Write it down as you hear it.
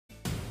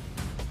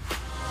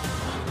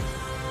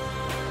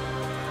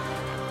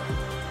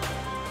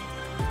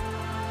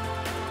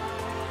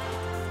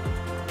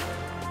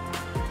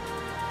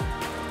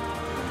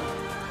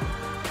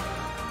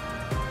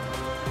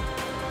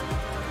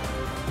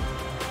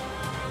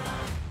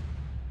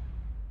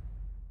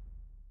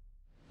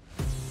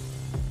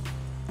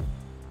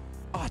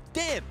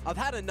Damn, I've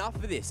had enough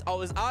of this. I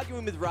was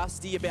arguing with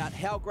Rusty about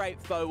how great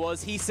pho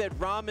was. He said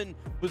ramen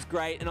was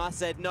great, and I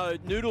said, no,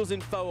 noodles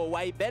in pho are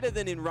way better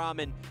than in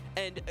ramen.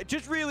 And it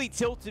just really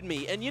tilted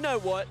me. And you know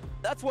what?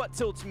 That's what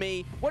tilts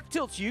me. What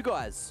tilts you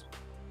guys?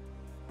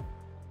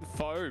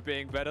 Pho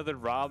being better than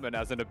ramen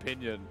as an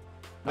opinion.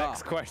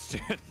 Next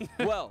question.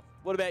 Well,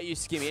 what about you,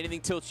 Skimmy?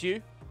 Anything tilts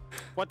you?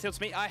 What tilts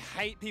me? I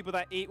hate people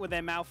that eat with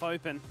their mouth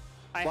open.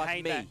 I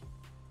hate that.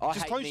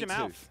 Just close your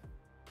mouth.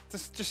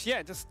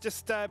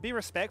 Just be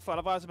respectful.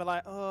 Otherwise, I'll be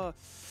like, oh,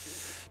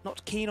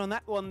 not keen on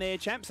that one there,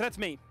 champ. So that's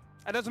me.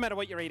 It doesn't matter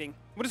what you're eating.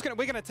 We're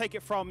gonna take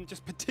it from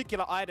just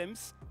particular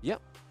items.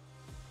 Yep.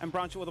 And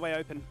branch it all the way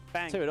open.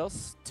 Bang. See what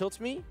else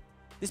tilts me?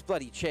 This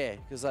bloody chair,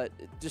 because it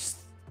just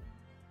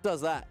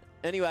does that.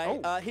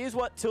 Anyway, here's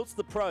what tilts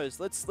the pros.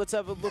 Let's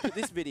have a look at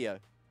this video.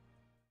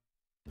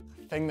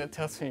 The thing that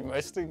tilts me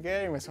most in the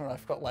game is when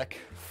I've got like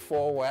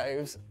 4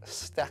 waves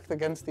stacked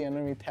against the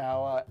enemy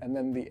tower, and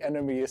then the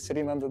enemy is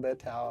sitting under their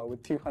tower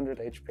with 200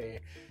 HP,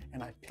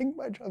 and I ping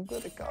my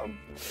jungler to come,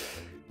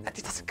 and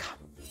he doesn't come.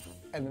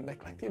 And then they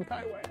collect the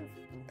entire wave,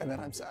 and then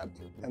I'm sad,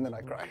 and then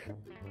I cry.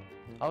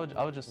 I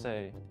would just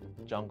say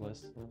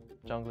junglers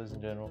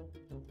in general.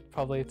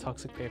 Probably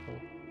toxic people.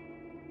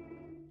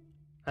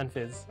 And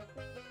Fizz.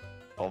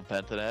 On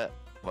Pentanet,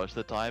 most of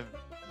the time,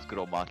 it's good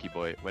old Marky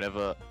boy.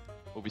 Whenever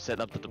we'll be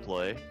setting up to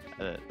deploy,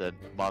 then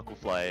Mark will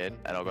fly in,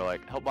 and I'll go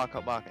like, help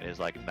Mark, and he's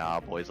like, nah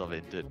boys, I've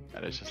entered.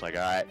 And it's just like,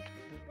 alright,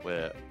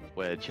 we're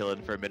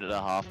chilling for a minute and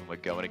a half and we're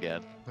going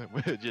again.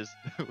 we're just,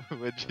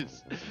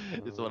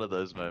 it's one of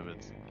those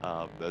moments.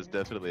 There's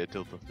definitely a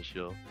tilter for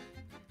sure.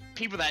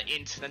 People that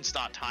int then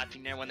start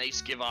typing now when they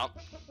just give up,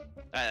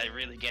 it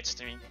really gets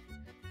to me.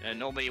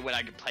 Normally when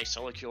I could play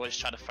solo queue, I just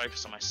try to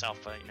focus on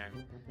myself, but you know,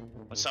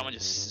 when someone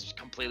just is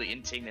completely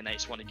inting, then they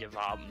just want to give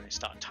up and they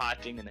start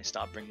typing and they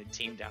start bringing the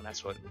team down.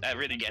 That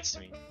really gets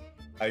to me.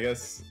 I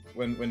guess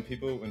when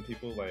people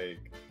like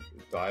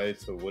die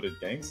to wooded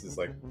ganks is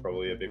like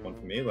probably a big one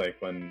for me. Like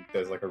when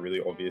there's like a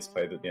really obvious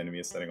play that the enemy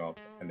is setting up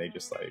and they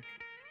just like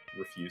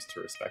refuse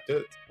to respect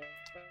it.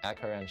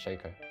 Echo and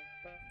Shaco.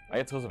 I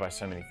get tilted by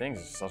so many things.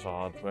 It's such a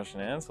hard question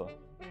to answer.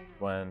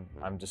 When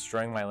I'm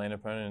destroying my lane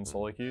opponent in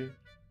solo queue,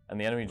 and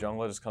the enemy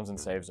jungler just comes and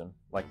saves him.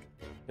 Like,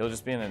 he'll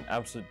just be in an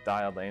absolute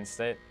dire lane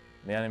state,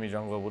 and the enemy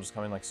jungler will just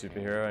come in like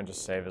superhero and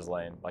just save his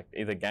lane. Like,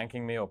 either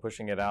ganking me or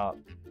pushing it out.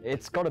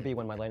 It's got to be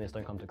when my laners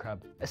don't come to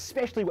crab.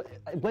 Especially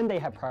when they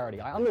have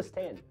priority. I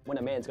understand when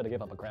a man's got to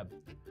give up a crab.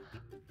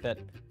 But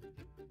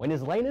when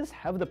his laners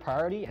have the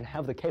priority and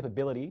have the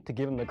capability to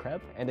give him the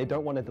crab, and they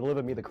don't want to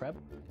deliver me the crab,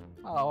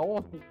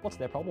 oh, what's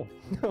their problem?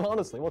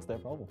 Honestly, what's their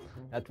problem?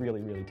 That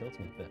really, really tilts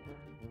me. But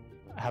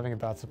having a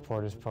bad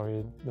support is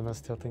probably the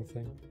most tilting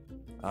thing.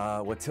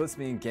 What tilts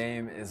me in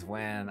game is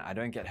when I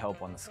don't get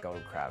help on the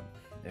scuttle crab.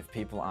 If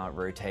people aren't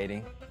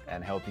rotating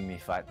and helping me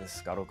fight this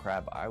scuttle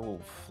crab, I will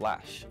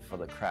flash for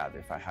the crab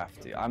if I have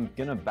to. I'm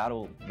gonna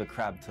battle the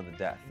crab to the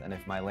death, and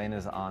if my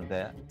laners aren't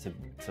there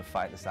to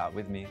fight this out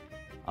with me,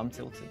 I'm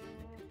tilted.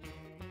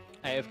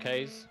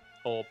 AFKs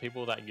or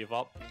people that give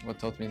up. What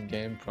tilts me in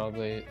game,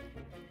 probably,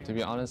 to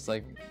be honest,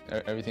 like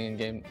everything in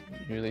game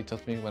really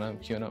tilts me when I'm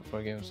queuing up for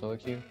a game of solo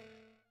queue.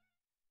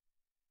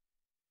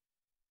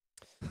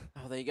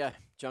 Oh, there you go.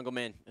 Jungle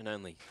man and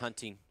only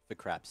hunting for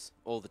crabs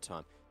all the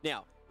time.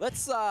 Now,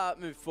 let's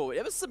move forward.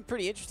 There was some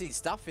pretty interesting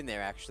stuff in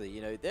there, actually.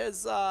 You know,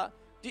 there's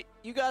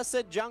you guys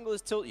said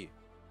junglers tilt you.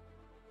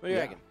 What do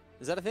you reckon?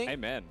 Is that a thing?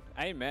 Amen.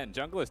 Amen.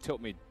 Junglers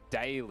tilt me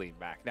daily,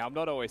 Mac. Now, I'm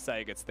not always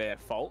saying it's their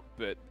fault,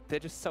 but they're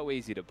just so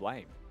easy to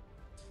blame.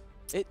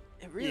 It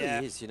really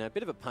is, you know, a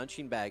bit of a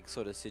punching bag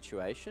sort of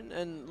situation.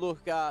 And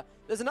look,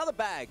 there's another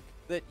bag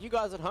that you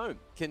guys at home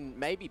can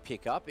maybe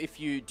pick up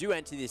if you do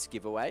enter this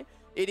giveaway.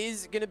 It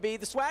is going to be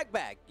the swag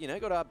bag. You know,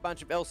 got a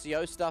bunch of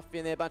LCO stuff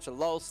in there, a bunch of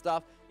LOL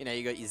stuff. You know,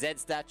 you got your Zed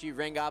statue,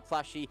 Rengar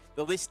plushie.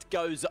 The list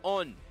goes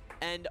on.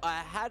 And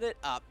I had it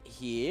up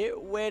here.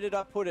 Where did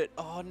I put it?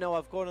 Oh, no,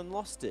 I've gone and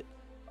lost it.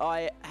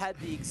 I had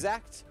the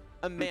exact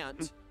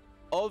amount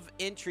of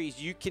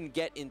entries you can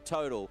get in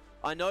total.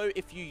 I know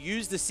if you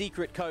use the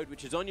secret code,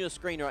 which is on your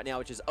screen right now,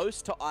 which is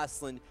OST to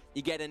Iceland,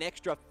 you get an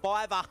extra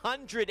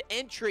 500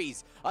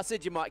 entries. I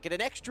said you might get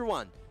an extra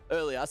one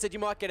earlier. I said you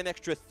might get an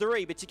extra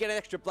 3, but you get an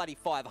extra bloody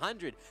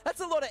 500. That's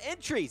a lot of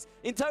entries.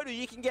 In total,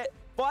 you can get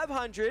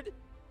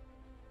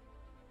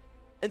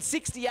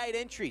 568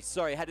 entries.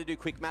 Sorry, I had to do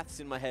quick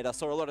maths in my head. I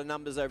saw a lot of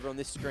numbers over on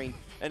this screen,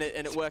 and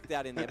it worked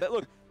out in there. But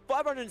look,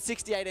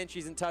 568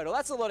 entries in total.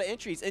 That's a lot of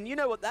entries, and you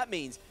know what that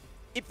means.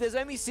 If there's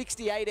only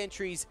 68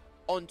 entries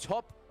on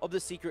top of the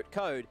secret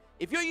code,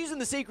 if you're using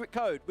the secret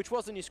code, which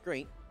was on your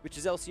screen, which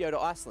is LCO to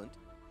Iceland,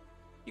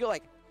 you got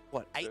like,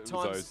 what, 8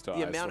 times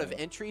the amount of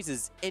entries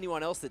as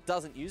anyone else that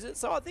doesn't use it.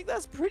 So I think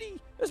that's pretty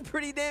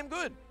damn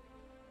good.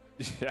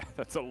 Yeah,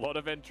 that's a lot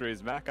of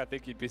entries, Mac. I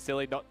think you'd be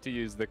silly not to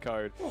use the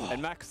code. And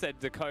Mac said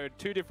the code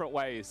 2 different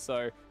ways,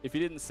 so if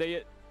you didn't see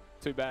it,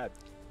 too bad.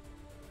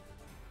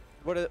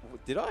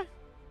 Did I?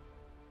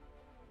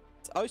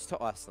 It's Ost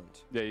to Iceland.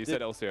 Yeah, you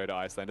said LCO to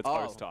Iceland. It's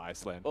Ost to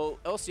Iceland. Well,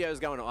 LCO is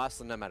going to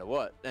Iceland no matter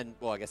what. And,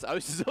 well, I guess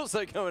Ost is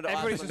also going to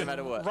Everybody's Iceland no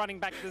matter what. running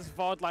back to this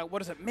VOD, like, what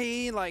does it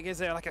mean? Like, is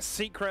there like a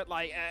secret,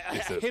 like, a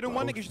hidden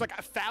one that gives you like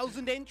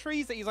 1,000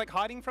 entries that he's like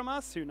hiding from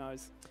us? Who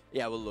knows?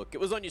 Yeah, well, look, it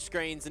was on your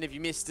screens, and if you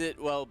missed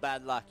it, well,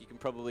 bad luck. You can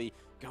probably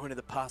go into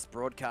the past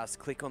broadcast,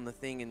 click on the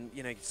thing, and,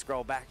 you know,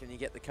 scroll back and you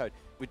get the code.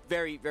 With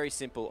very, very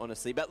simple,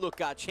 honestly. But look,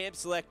 Champ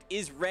Select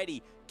is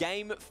ready.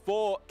 Game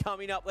 4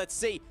 coming up. Let's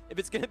see if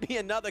it's going to be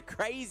another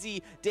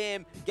crazy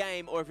damn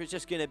game or if it's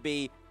just going to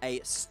be a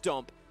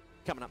stomp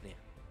coming up now.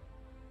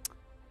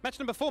 Match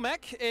number 4,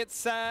 Mac.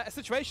 It's a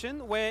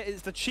situation where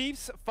it's the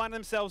Chiefs find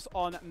themselves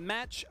on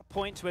match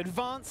point to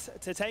advance,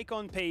 to take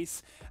on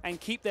Peace, and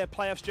keep their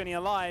playoffs journey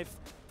alive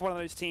for one of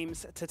those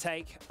teams to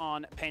take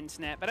on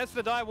Pentnet. But as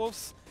for the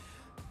Direwolves,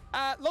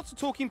 lots of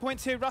talking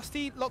points here,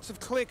 Rusty. Lots of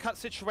clear-cut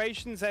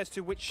situations as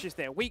to which is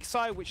their weak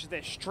side, which is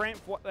their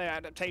strength, what their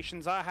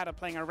adaptations are, how to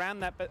playing around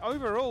that. But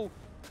overall,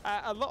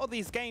 a lot of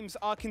these games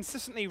are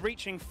consistently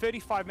reaching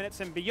 35 minutes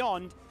and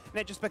beyond,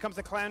 and it just becomes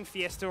a clown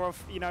fiesta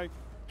of, you know,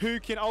 who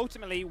can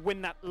ultimately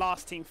win that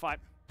last team fight.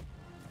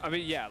 I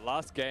mean, yeah,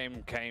 last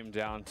game came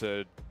down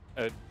to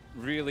a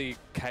really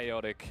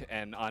chaotic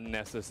and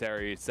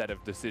unnecessary set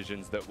of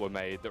decisions that were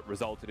made that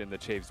resulted in the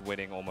Chiefs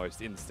winning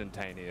almost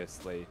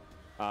instantaneously.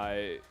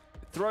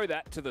 Throw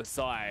that to the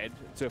side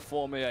to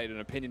formulate an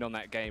opinion on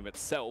that game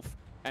itself,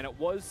 and it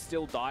was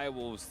still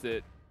Direwolves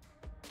that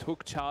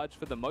took charge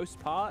for the most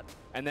part,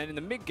 and then in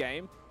the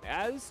mid-game,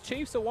 as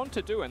Chiefs are wont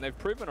to do, and they've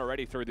proven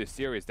already through this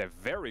series, they're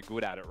very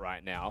good at it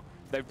right now,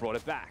 they've brought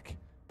it back.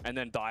 And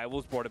then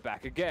Direwolves brought it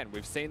back again.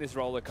 We've seen this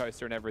roller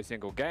coaster in every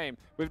single game.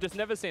 We've just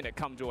never seen it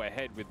come to a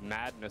head with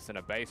madness and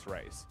a base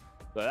race.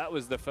 So that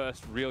was the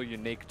first real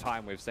unique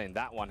time we've seen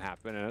that one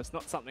happen, and it's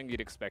not something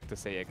you'd expect to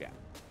see again.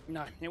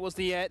 No, it was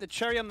the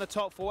cherry on the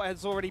top for what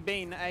has already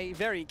been a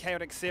very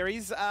chaotic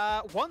series.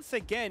 Once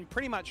again,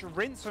 pretty much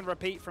rinse and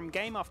repeat from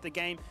game after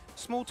game.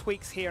 Small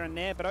tweaks here and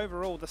there, but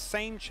overall, the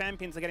same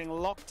champions are getting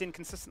locked in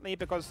consistently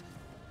because,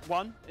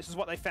 one, this is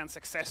what they found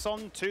success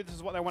on. Two, this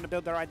is what they want to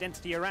build their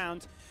identity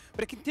around.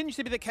 But it continues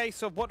to be the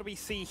case of what do we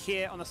see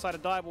here on the side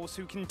of Direwolves,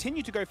 who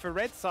continue to go for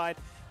red side.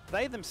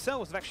 They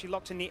themselves have actually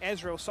locked in the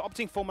Ezreal, so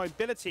opting for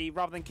mobility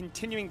rather than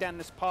continuing down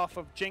this path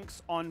of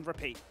Jinx on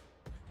repeat.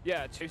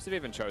 Yeah, Chiefs have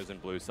even chosen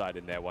blue side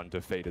in their one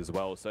defeat as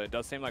well, so it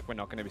does seem like we're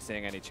not going to be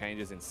seeing any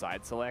changes in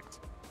side select.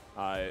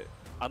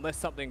 Unless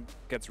something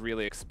gets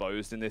really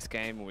exposed in this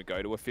game and we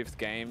go to a 5th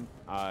game,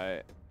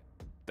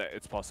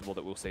 it's possible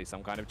that we'll see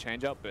some kind of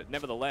change up, but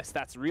nevertheless,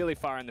 that's really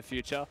far in the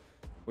future.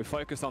 We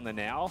focus on the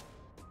now.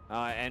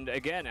 And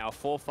again, our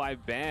 4-5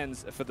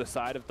 bans for the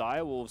side of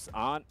Direwolves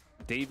aren't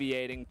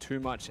deviating too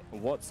much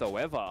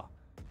whatsoever.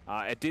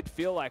 It did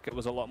feel like it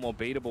was a lot more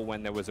beatable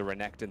when there was a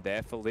Renekton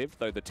there for Liv,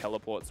 though the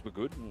teleports were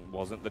good and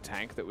wasn't the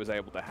tank that was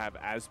able to have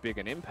as big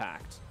an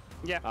impact.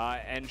 Yeah.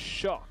 And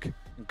Shock,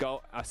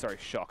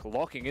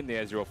 locking in the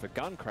Ezreal for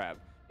Gun Crab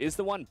is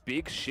the one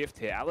big shift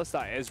here.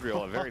 Alistar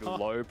Ezreal, a very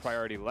low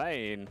priority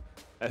lane,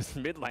 as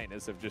mid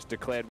laners have just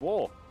declared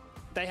war.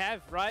 They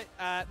have, right?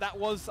 That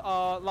was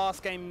our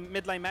last game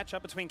mid lane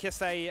matchup between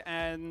Kisei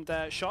and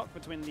Shock,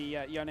 between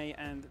the Yone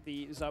and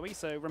the Zoe,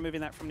 so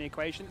removing that from the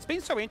equation. It's been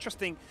so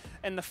interesting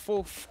in the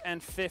 4th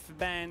and 5th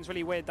bans,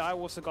 really where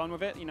Direwolves have gone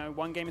with it. You know,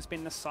 one game has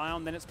been the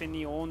Sion, then it's been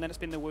the Ornn, then it's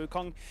been the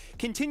Wukong.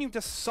 Continuing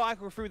to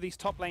cycle through these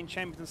top lane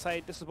champions and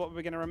say, this is what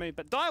we're going to remove.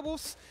 But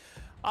Direwolves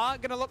are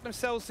going to lock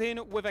themselves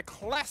in with a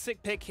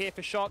classic pick here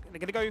for Shock. They're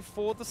going to go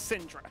for the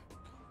Syndra.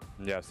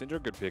 Yeah,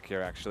 Syndra, good pick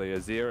here, actually.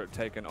 Azir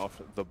taken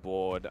off the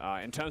board.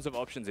 In terms of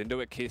options into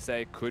it,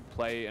 Kisei could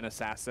play an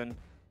Assassin.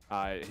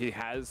 He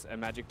has a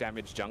magic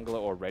damage jungler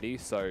already,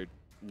 so,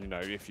 you know,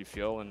 if you're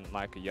feeling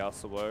like a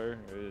Yasuo,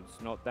 it's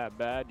not that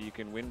bad. You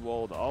can win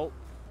wall the ult.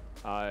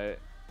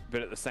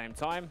 But at the same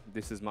time,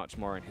 this is much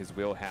more in his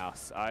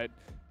wheelhouse.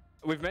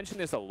 We've mentioned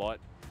this a lot.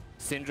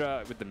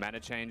 Syndra, with the mana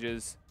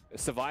changes,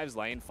 survives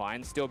lane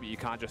fine still, but you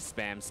can't just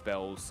spam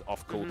spells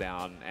off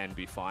cooldown and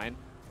be fine.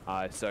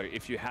 So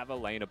if you have a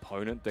lane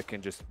opponent that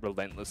can just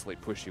relentlessly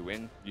push you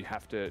in, you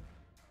have to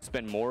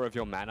spend more of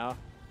your mana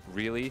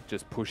really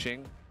just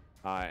pushing.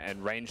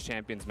 And range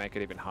champions make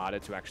it even harder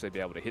to actually be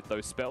able to hit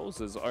those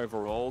spells, as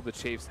overall the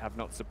Chiefs have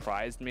not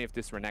surprised me if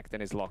this Renekton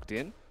is locked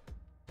in.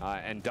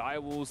 And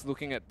Direwolves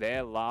looking at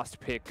their last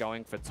pick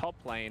going for top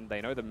lane,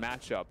 they know the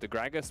matchup. The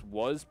Gragas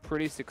was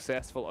pretty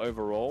successful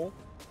overall.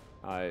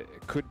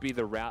 It could be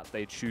the route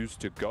they choose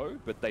to go,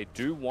 but they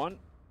do want,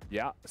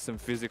 some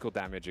physical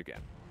damage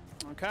again.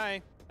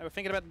 Okay, they were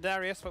thinking about the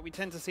Darius, but we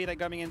tend to see that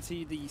going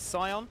into the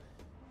Sion.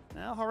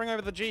 Now hovering over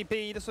the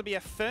GP, this would be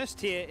a first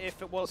tier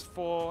if it was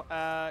for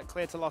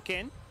Clear to lock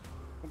in.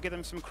 We'll give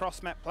them some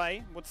cross-map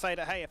play. Would say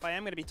that, hey, if I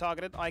am going to be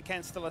targeted, I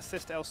can still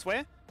assist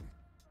elsewhere.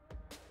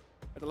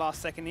 At the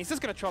last second, he's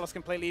just going to troll us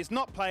completely. He's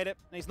not played it,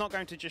 and he's not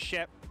going to just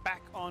yet.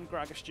 Back on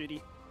Gragas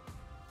duty.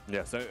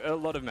 Yeah, so a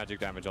lot of magic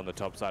damage on the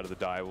top side of the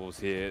Direwolves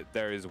here.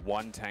 There is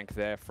one tank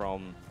there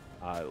from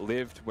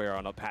Lived. We're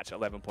on a patch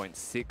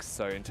 11.6,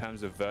 so in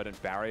terms of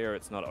Verdant Barrier,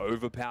 it's not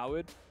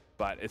overpowered,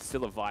 but it's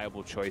still a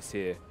viable choice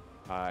here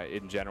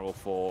in general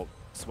for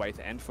Swaith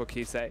and for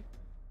Kisei.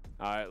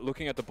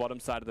 Looking at the bottom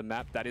side of the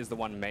map, that is the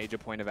one major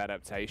point of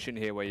adaptation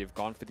here where you've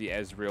gone for the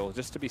Ezreal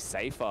just to be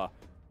safer.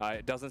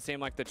 It doesn't seem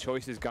like the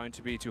choice is going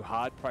to be too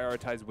hard.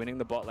 Prioritize winning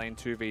the bot lane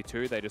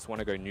 2v2. They just want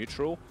to go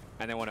neutral,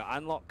 and they want to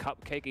unlock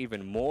Cupcake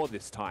even more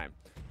this time.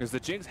 Because the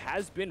Jinx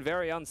has been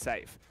very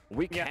unsafe.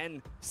 We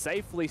can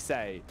safely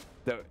say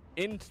that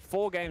in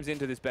 4 games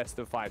into this best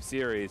of 5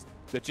 series,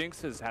 the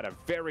Jinx has had a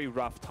very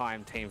rough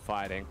time team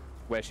fighting,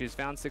 where she's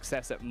found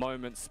success at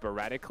moments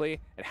sporadically.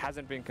 It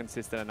hasn't been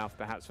consistent enough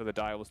perhaps for the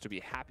Direwolves to be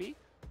happy.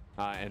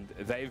 And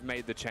they've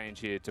made the change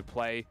here to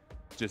play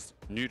just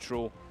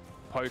neutral,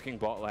 poking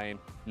bot lane,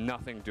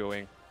 nothing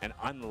doing, and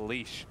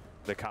unleash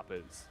the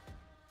Cuppers.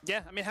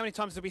 Yeah, I mean, how many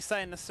times did we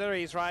say in the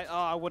series, right? Oh,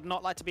 I would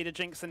not like to be the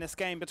Jinx in this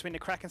game between the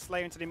Kraken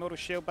Slayer into the Immortal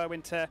Shield Bow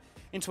into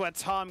a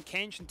Tarm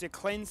Kench, into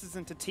cleanses,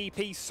 into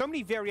TP. So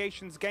many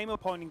variations game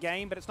upon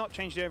game, but it's not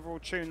changed the overall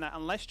tune that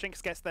unless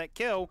Jinx gets that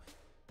kill,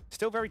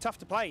 still very tough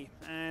to play.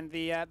 And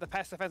the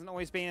passive hasn't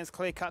always been as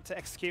clear-cut to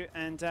execute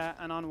and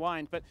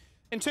unwind. But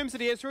in terms of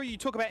the Ezreal, you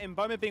talk about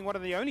Mboma being one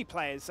of the only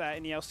players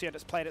in the LCO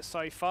that's played it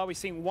so far. We've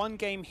seen one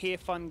game here,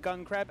 Fun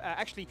Gun Grab.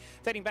 Actually,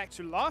 dating back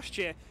to last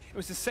year, it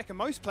was the second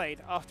most played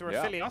after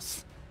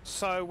Aphelios.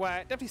 So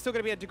definitely still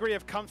going to be a degree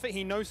of comfort.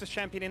 He knows the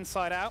champion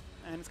inside out,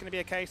 and it's going to be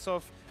a case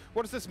of,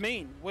 what does this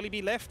mean? Will he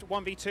be left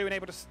 1v2 and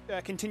able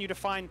to continue to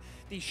find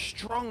these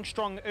strong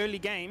early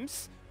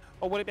games?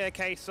 Or will it be a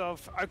case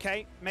of,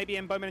 okay, maybe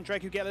Mboma and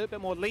Drake who get a little bit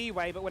more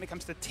leeway, but when it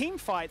comes to team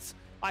fights,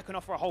 I can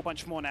offer a whole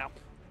bunch more now?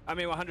 I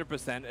mean,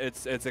 100%.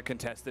 It's a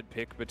contested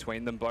pick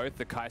between them both.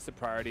 The Kai'Sa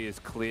priority is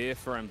clear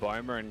for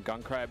Mboma, and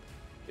Gunkrab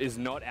is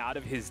not out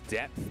of his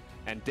depth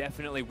and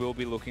definitely will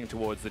be looking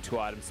towards the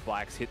 2-item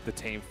spikes, hit the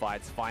team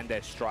fights, find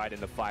their stride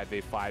in the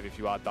 5v5 if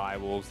you are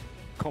Direwolves.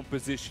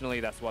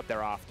 Compositionally, that's what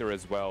they're after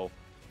as well.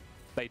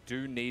 They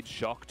do need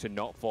Shock to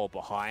not fall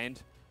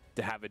behind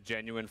to have a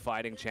genuine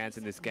fighting chance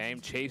in this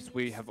game. Chiefs,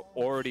 we have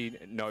already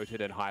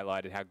noted and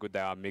highlighted how good they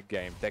are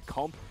mid-game. Their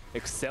comp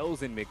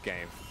excels in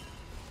mid-game.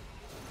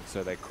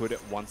 So they could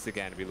once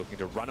again be looking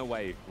to run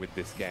away with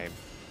this game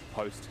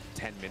post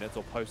 10 minutes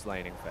or post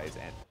laning phase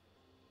end.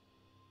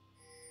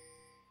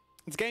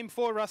 It's game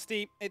 4,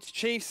 Rusty. It's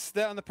Chiefs.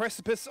 They're on the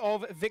precipice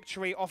of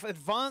victory, of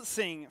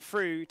advancing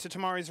through to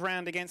tomorrow's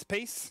round against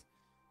Peace.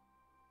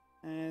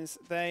 As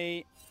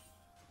they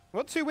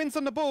got 2 wins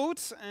on the board,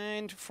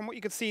 and from what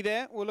you could see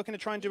there, we're looking to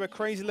try and do a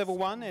crazy level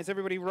 1 as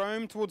everybody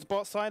roam towards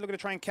bot side, looking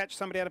to try and catch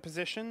somebody out of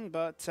position,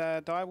 but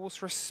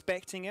Direwolves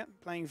respecting it,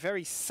 playing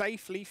very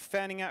safely,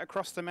 fanning out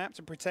across the map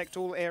to protect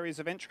all areas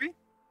of entry.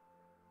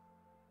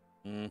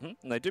 And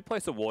they do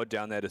place a ward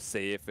down there to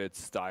see if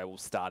it's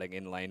Direwolves starting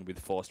in lane with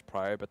forced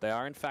prio, but they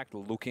are in fact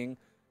looking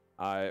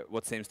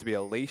what seems to be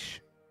a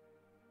leash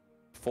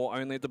for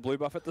only the blue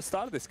buff at the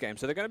start of this game.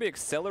 So they're going to be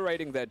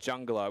accelerating their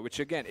jungler, which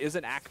again is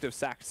an act of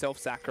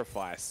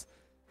self-sacrifice.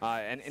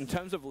 And in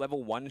terms of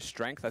level 1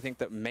 strength, I think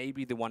that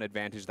maybe the one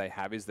advantage they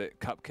have is that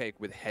Cupcake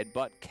with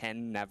Headbutt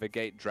can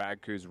navigate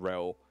Dragku's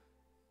Rel,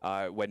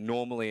 where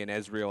normally an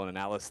Ezreal and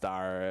an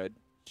Alistar are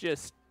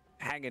just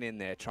hanging in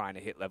there trying to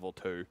hit level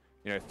 2,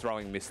 you know,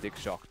 throwing Mystic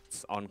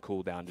Shots on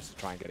cooldown just to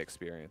try and get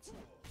experience.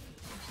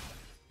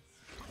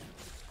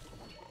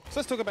 So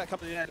let's talk about a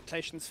couple of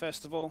adaptations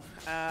first of all.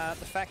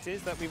 The fact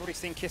is that we've already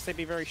seen Kisei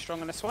be very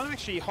strong on this one. I'll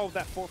actually hold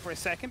that thought for a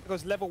second,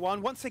 because level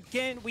 1, once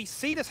again, we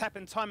see this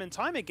happen time and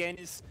time again,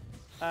 is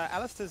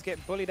Alistars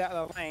get bullied out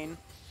of the lane,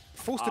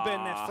 forced to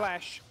burn their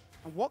flash.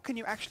 And what can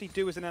you actually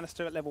do as an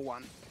Alistar at level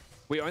 1?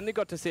 We only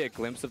got to see a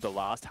glimpse of the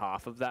last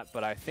half of that,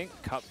 but I think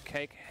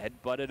Cupcake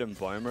headbutted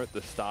Mboma at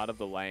the start of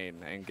the lane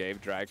and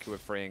gave Dragku a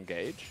free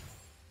engage.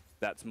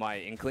 That's my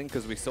inkling,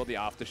 because we saw the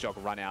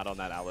Aftershock run out on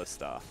that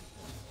Alistar.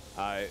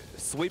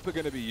 Sweep are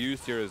going to be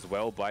used here as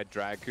well by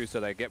Dragku, so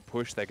they get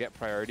pushed, they get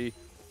priority.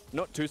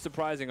 Not too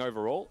surprising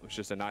overall. It's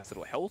just a nice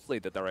little health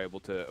lead that they're able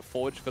to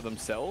forge for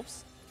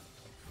themselves.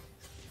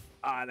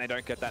 And they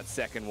don't get that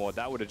second ward.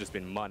 That would have just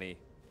been money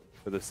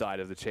for the side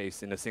of the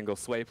Chiefs in a single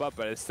sweep up,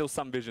 but there's still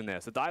some vision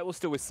there. So Dire will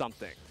still with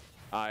something.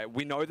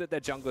 We know that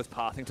their jungler's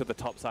pathing to the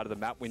top side of the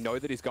map. We know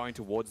that he's going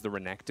towards the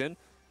Renekton.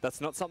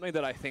 That's not something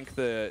that I think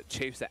the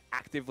Chiefs are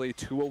actively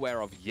too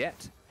aware of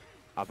yet.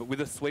 But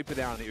with a sweeper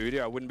there on the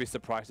Udyr, I wouldn't be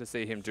surprised to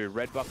see him do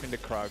red buff into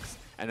Krugs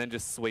and then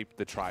just sweep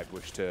the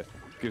Tribush to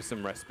give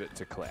some respite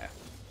to Claire.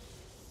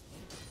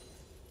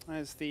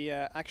 As the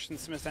action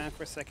simmers down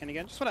for a second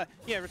again, just want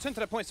to return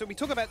to that point. So we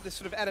talk about the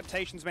sort of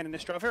adaptations made in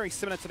this draw, very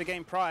similar to the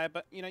game prior,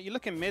 but you know, you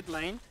look in mid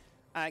lane,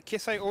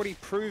 Kisei already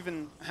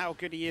proven how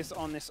good he is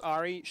on this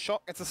Ahri.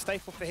 Shock, it's a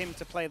staple for him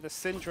to play the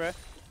Syndra.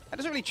 That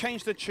doesn't really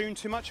change the tune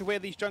too much of where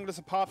these junglers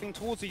are pathing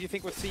towards. Or you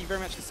think we'll see very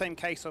much the same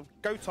case of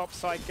go top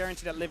side,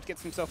 guarantee that Liv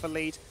gets himself a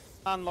lead,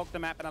 unlock the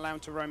map and allow him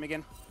to roam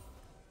again.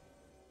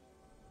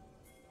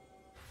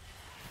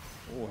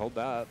 Oh, hold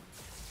that.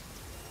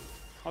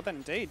 Hold that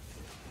indeed.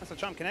 That's a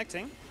charm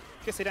connecting.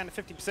 Kisei down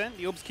to 50%.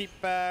 The orbs keep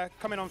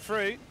coming on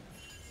through.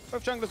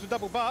 Both junglers with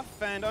double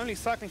buff and only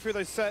cycling through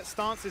those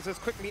stances as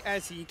quickly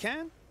as he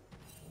can.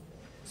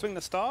 Swing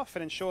the staff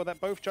and ensure that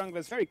both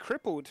junglers, very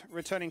crippled,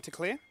 returning to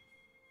clear.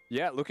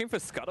 Yeah, looking for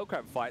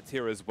Scuttlecrab fights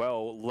here as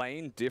well.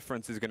 Lane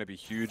difference is going to be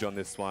huge on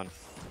this one.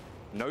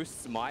 No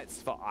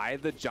smites for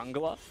either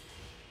jungler.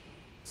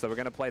 So we're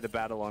going to play the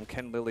battle on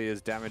can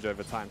Lilia's damage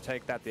over time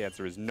take that? The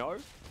answer is no.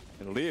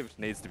 And Liv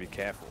needs to be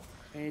careful.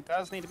 He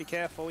does need to be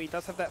careful. He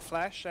does have that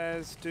flash,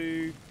 as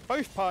do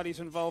both parties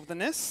involved in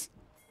this.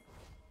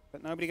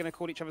 But nobody going to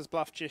call each other's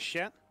bluff just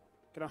yet.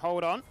 Going to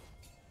hold on.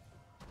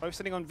 Both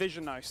sitting on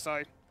vision though,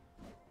 so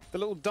the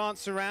little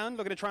dance around,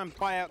 looking to try and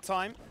buy out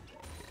time.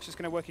 It's just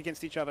going to work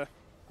against each other.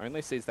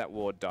 Only sees that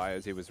ward die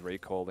as he was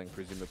recalling,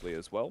 presumably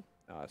as well.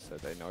 So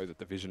they know that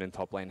the vision in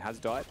top lane has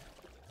died.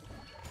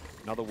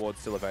 Another ward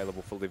still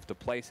available for Liv to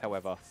place,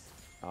 however.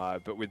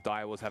 But with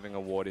Direwolves having a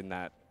ward in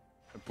that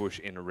bush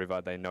in a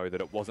river, they know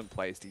that it wasn't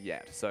placed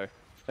yet. So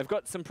they've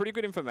got some pretty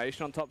good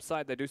information on top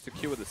side. They do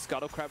secure the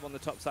Scuttlecrab on the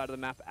top side of the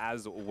map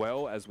as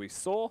well, as we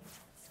saw.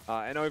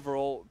 And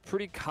overall,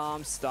 pretty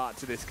calm start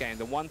to this game.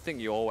 The one thing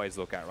you always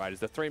look at, right,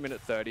 is the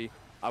 3-minute 30.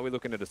 Are we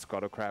looking at a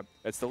Scuttlecrab?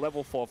 It's the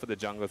level 4 for the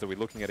junglers. Are we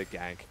looking at a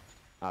gank?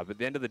 But at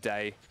the end of the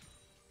day,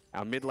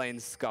 our mid lane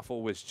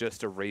scuffle was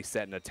just a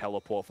reset and a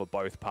teleport for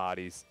both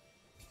parties.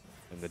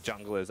 And the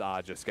junglers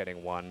are just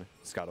getting one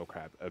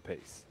Scuttlecrab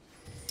apiece.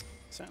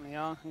 Certainly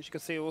are. As you can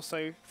see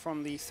also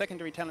from the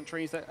secondary talent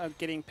trees that are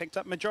getting picked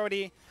up.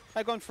 Majority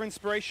have gone for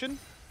inspiration.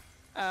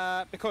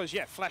 Because,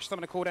 yeah, Flash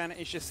Summoner cooldown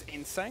is just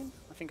insane.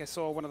 I think I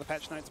saw one of the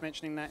patch notes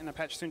mentioning that in a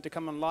patch soon to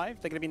come on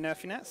live. They're going to be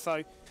nerfing that,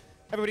 so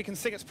everybody can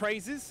sing its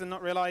praises and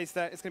not realize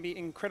that it's going to be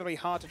incredibly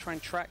hard to try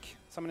and track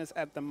summoners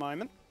at the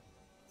moment.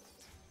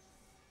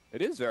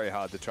 It is very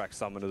hard to track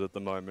summoners at the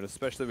moment,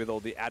 especially with all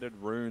the added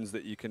runes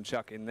that you can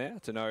chuck in there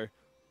to know.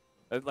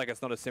 Like,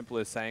 it's not as simple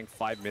as saying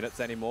 5 minutes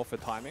anymore for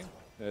timing.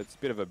 It's a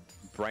bit of a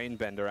brain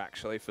bender,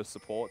 actually, for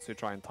supports who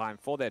try and time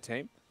for their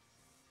team.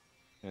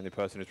 The only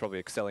person who's probably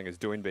excelling is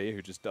Doinby,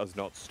 who just does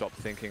not stop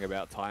thinking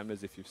about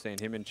timers. If you've seen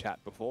him in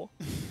chat before,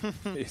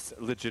 he's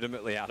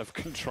legitimately out of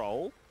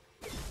control.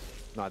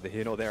 Neither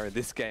here nor there in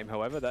this game,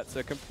 however. That's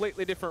a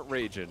completely different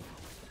region.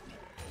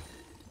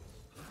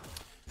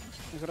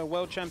 He's got a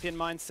world champion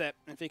mindset,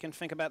 if he can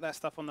think about that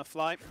stuff on the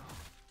fly.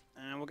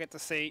 And we'll get to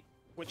see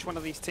which one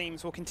of these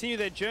teams will continue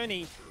their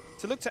journey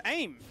to look to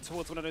aim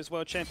towards one of those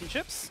world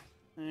championships.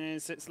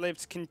 As it's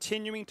Liv's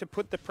continuing to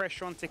put the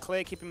pressure on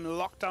Claire, keep him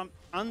locked up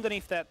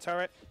underneath that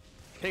turret.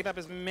 Pick up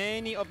as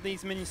many of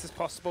these minions as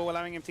possible,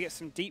 allowing him to get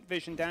some deep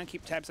vision down,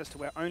 keep tabs as to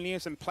where Only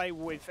is, and play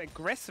with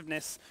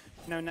aggressiveness,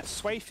 knowing that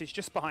Swaith is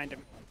just behind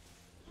him.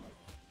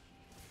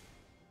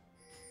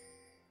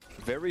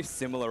 Very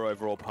similar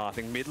overall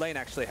pathing. Mid lane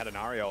actually had an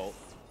Ariel.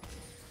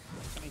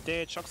 And he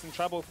did. Shock's in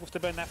trouble. Forced to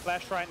burn that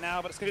flash right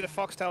now, but it's going to be the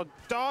Foxtail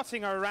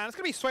darting around. It's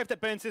going to be Swaith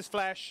that burns his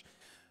flash,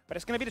 but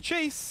it's going to be the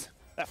Chase.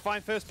 That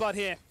fine first blood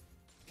here.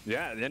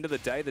 Yeah, at the end of the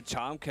day, the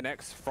charm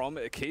connects from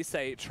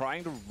Kisei,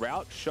 trying to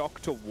route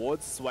Shock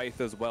towards Swaith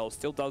as well.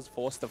 Still does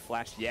force the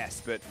flash,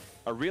 yes, but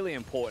a really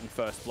important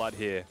first blood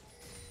here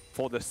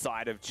for the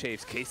side of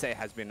Chiefs. Kisei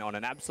has been on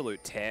an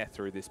absolute tear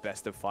through this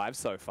best of 5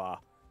 so far.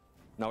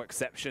 No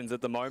exceptions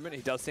at the moment.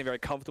 He does seem very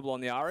comfortable on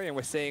the Ahri, and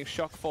we're seeing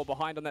Shock fall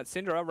behind on that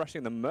Syndra,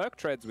 rushing the Merc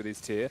Treads with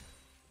his tier.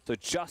 So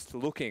just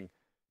looking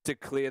to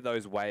clear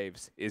those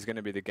waves is going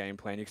to be the game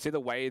plan. You can see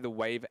the way the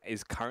wave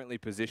is currently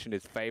positioned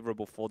is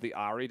favorable for the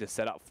Ahri to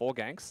set up 4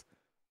 ganks.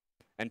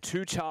 And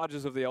 2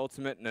 charges of the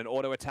ultimate and an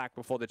auto attack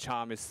before the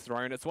charm is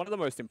thrown. It's one of the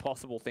most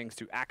impossible things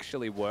to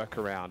actually work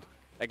around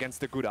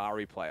against a good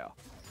Ahri player.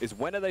 Is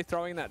when are they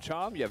throwing that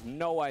charm? You have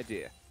no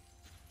idea.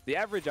 The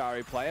average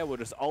Ahri player will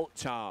just ult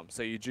charm,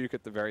 so you juke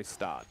at the very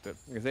start. But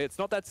you can see it's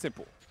not that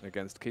simple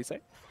against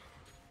Kisei.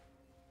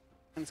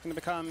 And it's going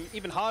to become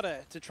even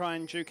harder to try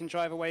and juke and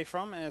drive away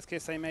from, as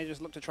Kisei may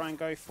just look to try and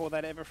go for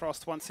that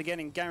Everfrost once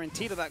again and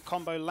guarantee that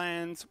combo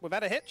lands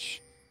without a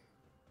hitch.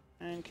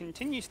 And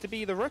continues to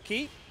be the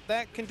rookie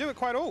that can do it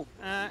quite all.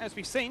 As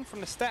we've seen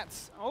from the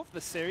stats of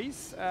the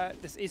series,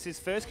 this is his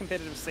first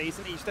competitive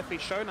season. He's definitely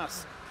shown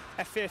us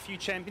a fair few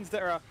champions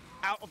that are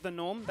out of the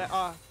norm, that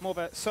are more of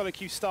a solo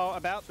queue style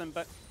about them.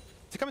 But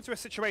to come into a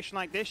situation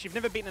like this, you've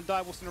never beaten a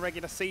Direwolves in a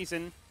regular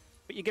season,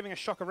 but you're giving a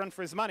Shock a run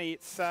for his money.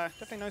 It's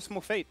definitely no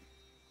small feat.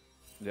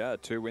 Yeah,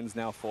 2 wins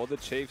now for the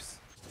Chiefs.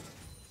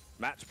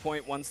 Match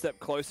point 1 step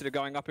closer to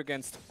going up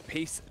against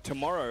Peace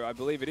tomorrow, I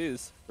believe it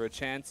is, for a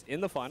chance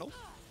in the finals.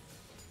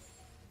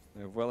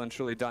 They've well and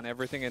truly done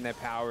everything in their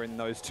power in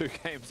those 2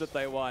 games that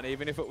they won,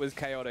 even if it was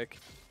chaotic.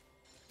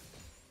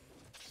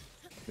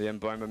 The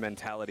Mboma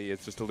mentality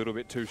is just a little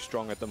bit too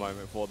strong at the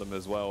moment for them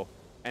as well.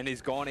 And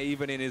he's gone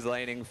even in his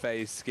laning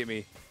phase,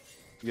 Skimmy.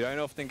 You don't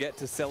often get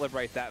to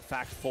celebrate that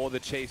fact for the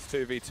Chiefs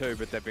 2v2,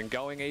 but they've been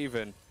going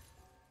even.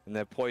 And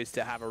they're poised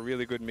to have a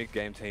really good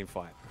mid-game team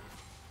fight.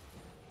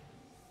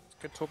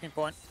 Good talking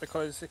point,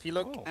 because if you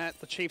look at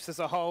the Chiefs as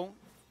a whole,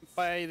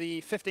 by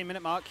the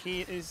 15-minute mark,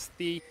 he is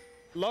the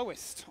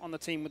lowest on the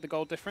team with the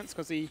gold difference,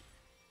 because he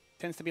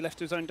tends to be left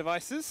to his own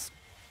devices.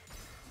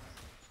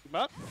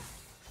 But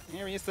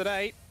here he is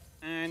today,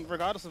 and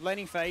regardless of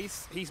laning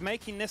phase, he's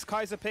making this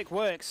Kaiser pick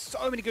work.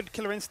 So many good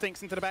killer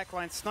instincts into the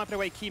backline, sniping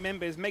away key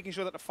members, making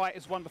sure that the fight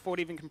is won before it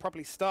even can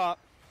properly start.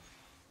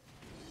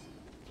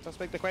 Does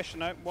beg the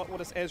question though, what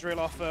does Ezreal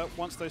offer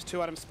once those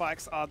 2-item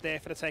spikes are there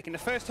for the taking? The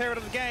first Herald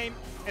of the game,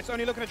 it's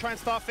only looking to try and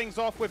start things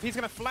off with. He's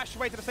going to flash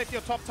away to the safety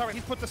of top turret.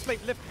 He's put to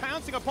sleep. Lift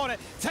pouncing upon it,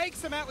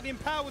 takes him out with the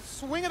empowered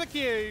swing of the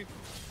Q.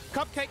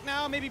 Cupcake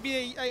now maybe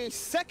be a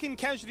second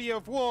casualty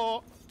of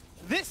war.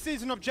 This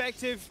is an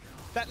objective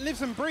that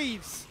lives and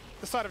breathes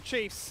the side of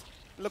Chiefs.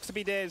 It looks to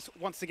be theirs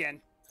once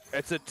again.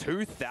 It's a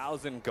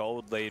 2,000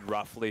 gold lead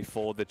roughly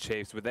for the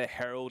Chiefs with their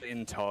Herald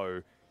in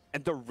tow.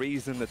 And the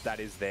reason that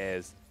that is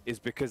theirs is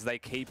because they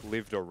keep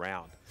lived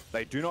around.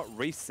 They do not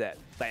reset.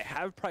 They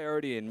have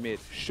priority in mid.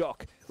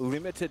 Shock,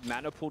 limited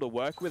mana pool to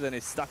work with and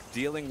is stuck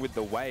dealing with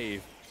the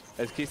wave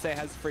as Kisei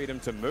has freedom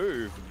to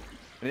move.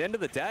 At the end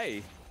of the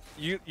day,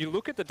 you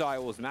look at the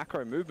Direwolves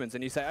macro movements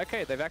and you say,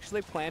 okay, they've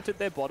actually planted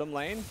their bottom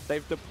lane.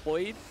 They've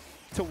deployed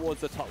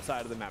towards the top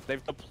side of the map.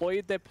 They've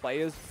deployed their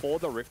players for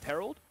the Rift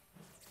Herald,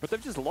 but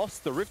they've just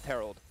lost the Rift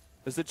Herald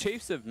as the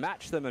Chiefs have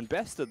matched them and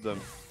bested them.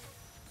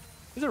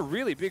 This is a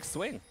really big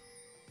swing.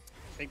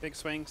 Big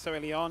swing so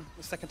early on.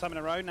 The second time in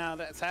a row now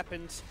that it's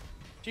happened.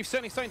 Chiefs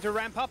certainly starting to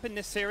ramp up in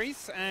this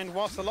series, and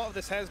whilst a lot of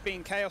this has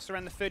been chaos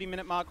around the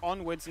 30-minute mark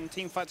onwards and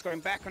team fights going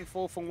back and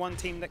forth from one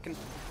team that can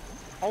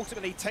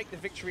ultimately take the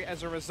victory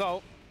as a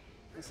result,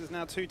 this is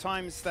now 2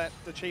 times that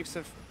the Chiefs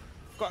have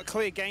got a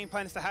clear game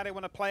plan as to how they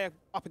want to play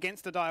up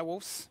against the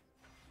Direwolves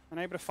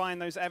and able to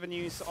find those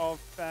avenues of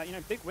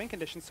big win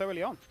conditions so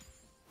early on.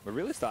 We're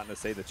really starting to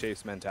see the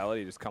Chiefs'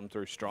 mentality just come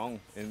through strong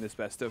in this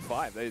best of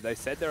 5. They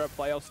said they're a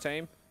playoffs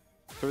team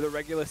through the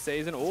regular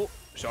season. Oh,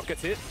 Shock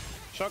gets hit.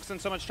 Shock's in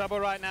so much trouble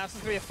right now. This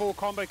is going to be a full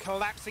combo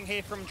collapsing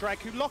here from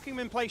Draku, locking him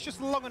in place just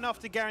long enough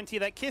to guarantee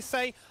that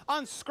Kisei,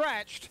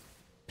 unscratched,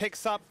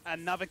 picks up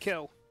another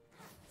kill.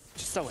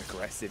 Just so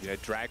aggressive,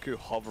 Draku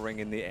hovering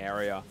in the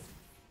area.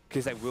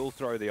 Kisei will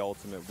throw the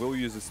ultimate, will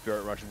use the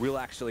Spirit Rush, will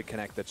actually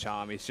connect the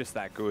charm. He's just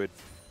that good.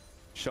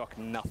 Shock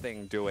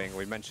nothing doing.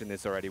 We mentioned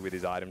this already with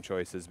his item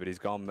choices, but he's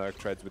gone Merc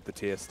Treads with the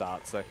tier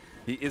start, so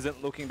he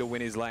isn't looking to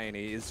win his lane.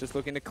 He is just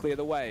looking to clear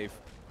the wave.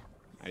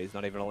 And he's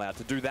not even allowed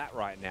to do that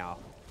right now.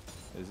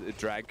 There's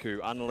Draku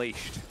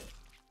unleashed.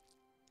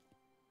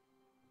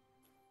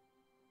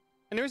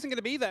 And there isn't going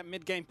to be that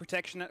mid-game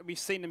protection that we've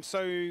seen them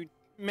so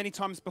many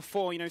times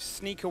before,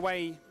 sneak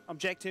away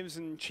objectives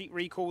and cheat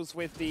recalls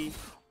with the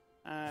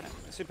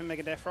Super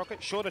Mega Death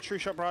Rocket. Sure, the True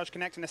Shot Barrage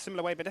connect in a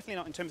similar way, but definitely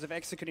not in terms of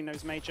executing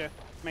those major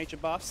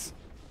buffs.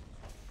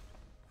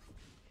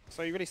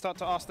 So you really start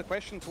to ask the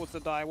question towards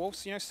the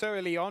Direwolves. So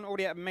early on,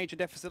 already at a major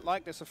deficit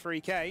like this of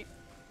 3k.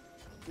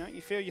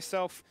 You feel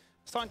yourself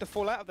starting to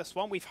fall out of this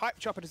one. We've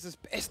hyped you up as this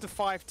best of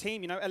 5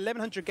 team.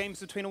 1,100 games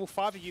between all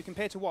 5 of you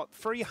compared to what,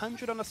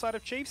 300 on the side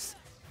of Chiefs?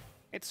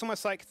 It's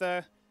almost like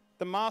the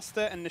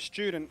master and the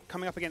student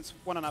coming up against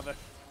one another.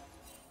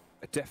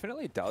 It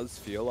definitely does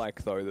feel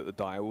like, though, that the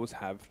Direwolves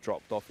have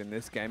dropped off in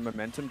this game.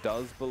 Momentum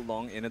does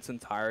belong in its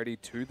entirety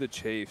to the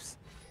Chiefs.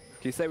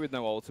 Kisei with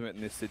no ultimate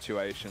in this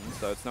situation,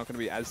 so it's not going to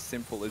be as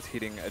simple as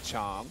hitting a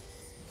charm.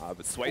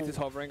 But Swathe is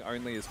hovering,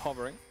 Only is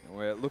hovering. And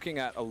we're looking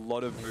at a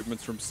lot of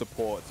movements from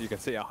support. So you can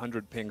see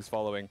 100 pings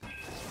following.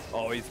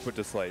 Oh, he's put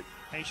to sleep.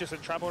 He's just in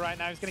trouble right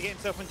now. He's going to get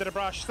himself into the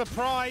brush.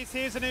 Surprise!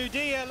 Here's an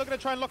Udyr looking to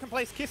try and lock in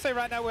place Kisei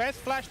right now. Who has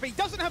flash, but he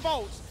doesn't have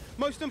ult.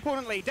 Most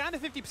importantly, down to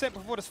 50%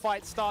 before this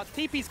fight starts.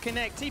 TP's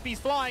connect, TP's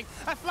flying.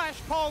 A flash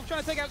pole trying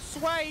to take out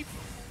Swathe.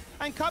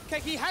 And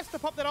Cupcake, he has to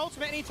pop that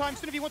ultimate anytime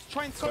soon if he wants to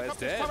try and soak up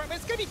this turret. But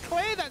it's going to be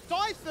clear that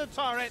dies to the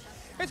turret.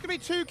 It's going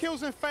to be 2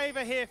 kills in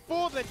favor here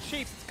for the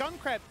Chiefs. It's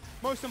Gunkrab,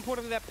 most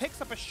importantly, that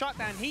picks up a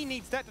shutdown. He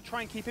needs that to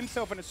try and keep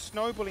himself in a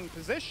snowballing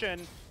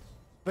position.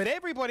 But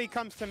everybody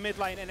comes to mid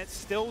lane, and it's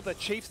still the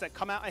Chiefs that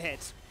come out ahead.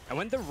 And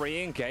when the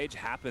re-engage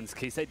happens,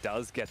 Kisei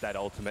does get that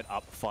ultimate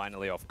up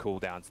finally off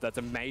cooldown. So that's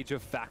a major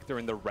factor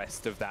in the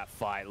rest of that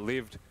fight.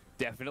 Lived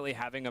definitely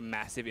having a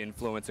massive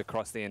influence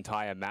across the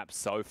entire map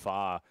so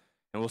far.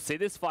 And we'll see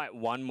this fight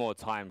one more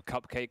time.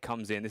 Cupcake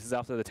comes in. This is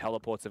after the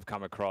teleports have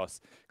come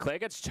across. Claire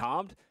gets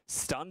charmed,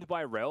 stunned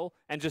by Rel,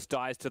 and just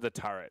dies to the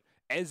turret.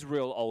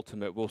 Ezreal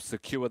ultimate will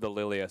secure the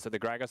Lilia, so the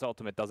Gragas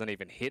ultimate doesn't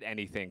even hit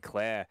anything.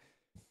 Claire,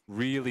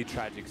 really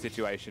tragic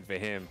situation for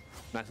him.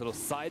 Nice little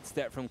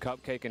sidestep from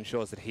Cupcake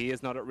ensures that he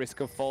is not at risk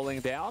of falling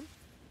down.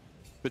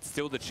 But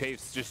still the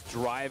Chiefs just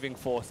driving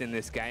force in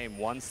this game.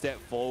 One step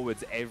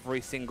forwards every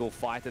single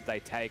fight that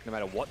they take, no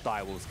matter what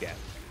Direwolves get.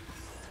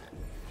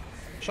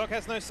 Shock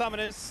has no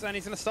summoners, and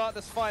he's going to start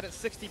this fight at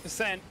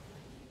 60%.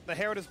 The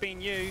Herald has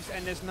been used,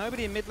 and there's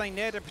nobody in mid lane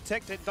there to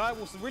protect it.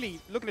 Direwolves really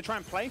looking to try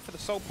and play for the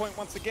soul point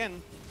once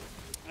again.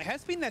 It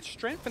has been that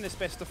strength in this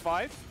best of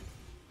 5,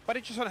 but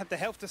it just don't have the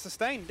health to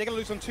sustain. They're going to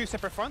lose on 2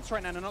 separate fronts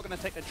right now. They're not going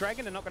to take the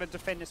dragon. They're not going to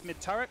defend this mid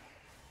turret.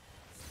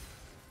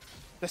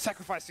 They're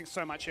sacrificing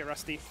so much here,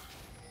 Rusty.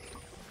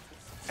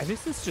 And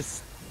this is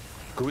just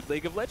good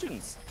League of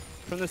Legends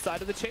from the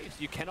side of the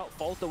Chiefs. You cannot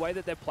fault the way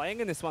that they're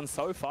playing in this one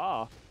so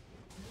far.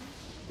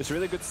 Just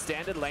really good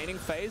standard laning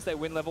phase. They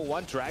win level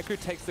 1. Draku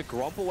takes the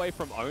Gromp away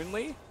from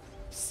Only.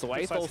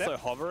 Swathe also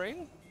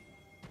hovering.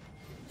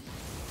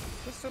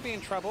 He'll still be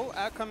in trouble.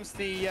 Out comes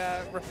the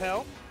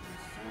Repel.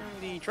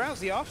 And the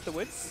Drowsy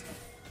afterwards.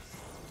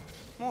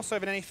 more so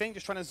than anything,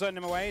 just trying to zone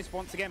them away. As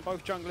once again,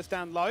 both junglers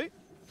down low.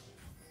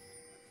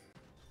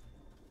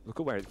 Look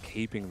at where it's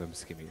keeping them,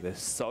 Skimmy. They're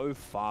so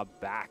far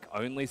back,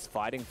 only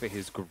fighting for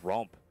his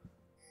Gromp.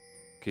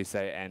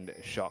 Kisei and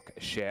Shock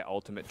share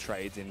ultimate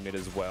trades in mid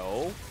as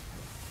well.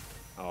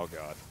 Oh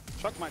god.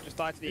 Shock might just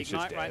die to the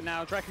Ignite right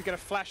now. Draco's going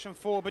to flash him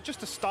forward, but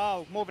just a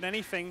style more than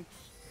anything.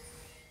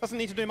 Doesn't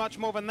need to do much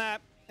more than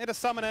that. Hit a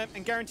summoner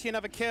and guarantee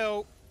another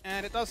kill.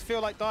 And it does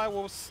feel like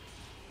Direwolves,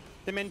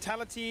 the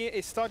mentality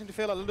is starting to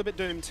feel a little bit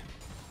doomed.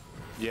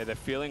 Yeah, they're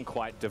feeling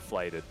quite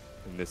deflated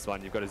in this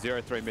one. You've got a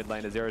 0-3 mid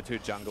lane, a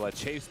 0-2 jungler.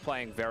 Chiefs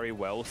playing very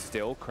well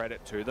still,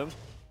 credit to them.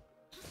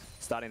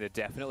 Starting to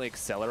definitely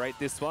accelerate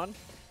this one.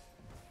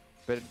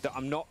 But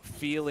I'm not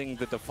feeling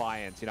the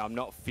defiance, you know, I'm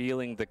not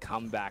feeling the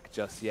comeback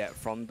just yet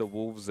from the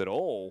Wolves at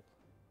all.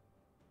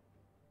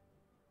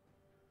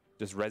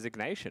 Just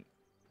resignation.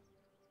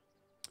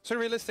 So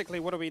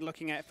realistically, what are we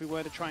looking at if we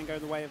were to try and go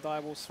the way of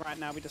Direwolves right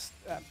now? We're just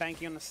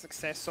banking on the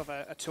success of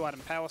a 2-item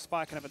power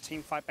spike and have a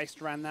team fight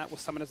based around that with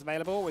summoners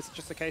available? Or is it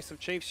just a case of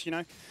Chiefs, you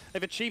know,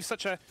 they've achieved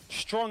such a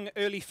strong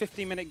early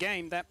 15-minute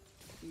game that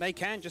they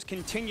can just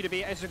continue to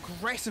be as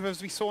aggressive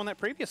as we saw in that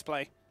previous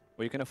play?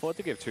 Well, you can afford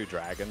to give 2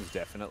 dragons,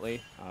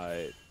 definitely,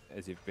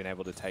 as you've been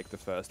able to take the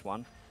first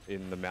one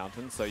in the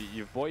mountains. So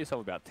you've bought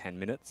yourself about 10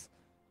 minutes.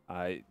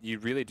 You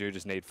really do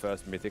just need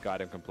first mythic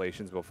item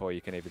completions before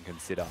you can even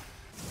consider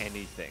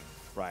anything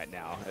right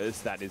now,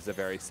 as that is a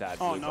very sad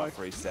blue buff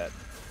reset.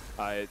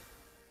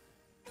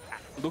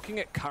 Looking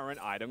at current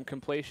item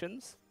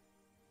completions,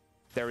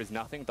 there is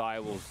nothing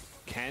Direwolves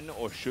can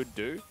or should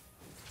do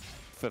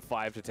for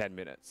 5 to 10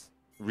 minutes,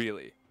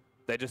 really.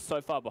 They're just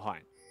so far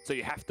behind. So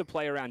you have to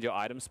play around your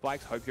item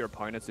spikes, hope your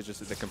opponents are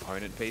just at the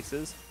component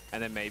pieces,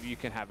 and then maybe you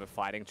can have a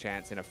fighting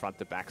chance in a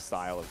front-to-back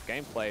style of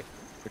gameplay,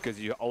 because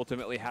you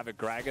ultimately have a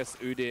Gragas,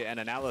 Udyr, and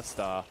an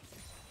Alistar,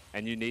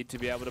 and you need to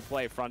be able to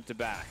play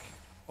front-to-back,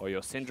 or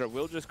your Syndra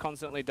will just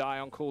constantly die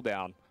on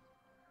cooldown.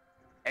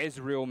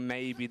 Ezreal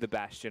may be the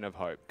bastion of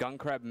hope.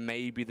 Gunkrab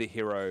may be the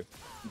hero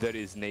that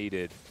is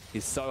needed.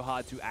 He's so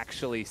hard to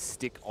actually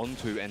stick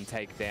onto and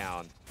take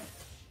down.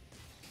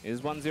 It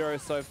is 1-0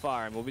 so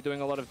far, and we'll be doing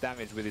a lot of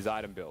damage with his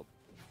item build.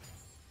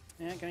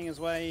 Yeah, getting his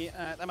way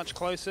that much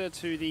closer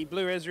to the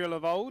blue Ezreal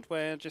of old,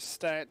 where just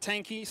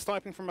tanky,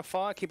 sniping from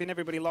afar, keeping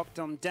everybody locked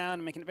on down,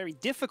 and making it very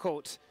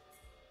difficult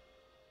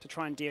to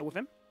try and deal with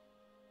him.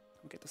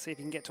 We'll get to see if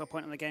he can get to a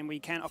point in the game where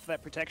he can offer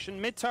that protection.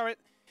 Mid turret,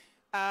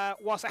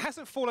 whilst it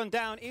hasn't fallen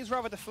down, is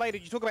rather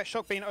deflated. You talk about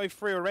Shock being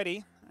 0-3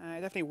 already.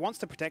 He definitely wants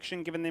the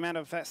protection, given the amount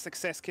of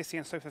success Kissy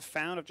and Sofa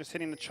found of just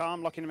hitting the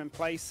charm, locking him in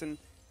place, and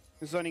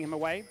zoning him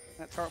away.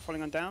 That turret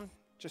falling on down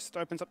just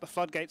opens up the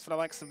floodgates for the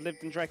likes of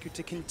Lived and Draco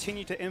to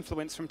continue to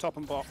influence from top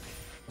and bot.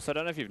 So I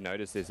don't know if you've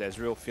noticed this,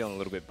 Ezreal feeling a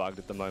little bit bugged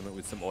at the moment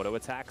with some auto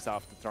attacks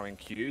after throwing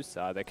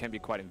Qs. They can be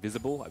quite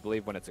invisible, I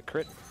believe, when it's a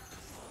crit.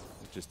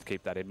 Just to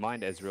keep that in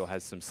mind, Ezreal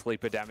has some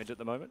sleeper damage at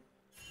the moment,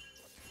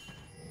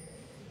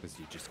 because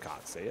you just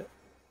can't see it.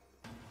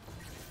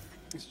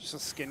 It's just a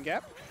skin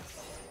gap.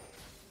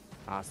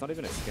 It's not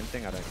even a skin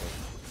thing, I don't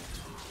think.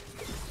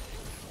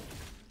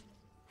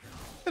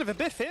 Bit of a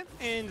biff here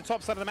in the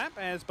top side of the map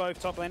as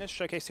both top laners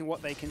showcasing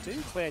what they can do.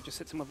 Claire just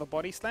hits him with a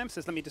body slam,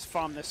 says let me just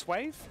farm this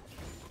wave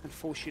and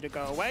force you to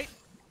go away.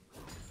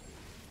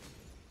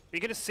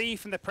 You're going to see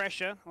from the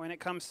pressure when it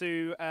comes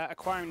to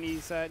acquiring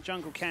these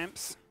jungle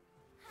camps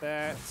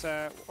that,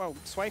 well,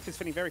 Swaith is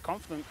feeling very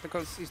confident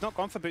because he's not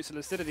gone for Boots of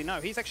Lucidity, no.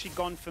 He's actually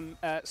gone for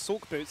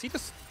Sork Boots.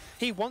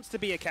 He wants to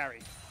be a carry.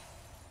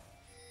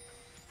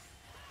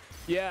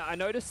 Yeah, I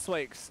noticed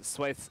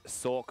Swaith's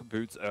Sork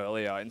boots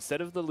earlier.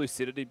 Instead of the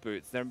Lucidity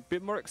boots, they're a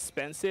bit more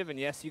expensive, and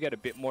yes, you get a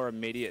bit more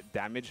immediate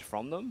damage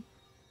from them.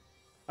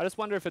 I just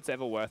wonder if it's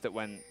ever worth it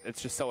when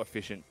it's just so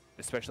efficient,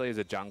 especially as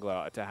a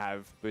jungler, to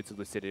have Boots of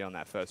Lucidity on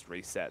that first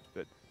reset.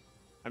 But,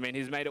 I mean,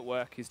 he's made it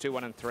work. He's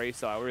 2-1-3,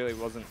 so I really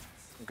wasn't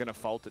going to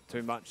fault it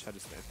too much. I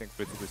just think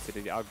Boots of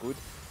Lucidity are good.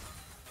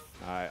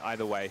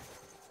 Either way,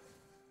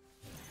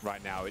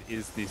 right now, it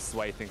is the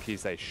Swaith and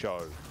Kisei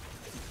show.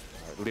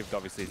 Lived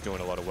obviously is doing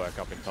a lot of work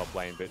up in top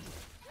lane, but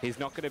he's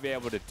not going to be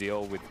able to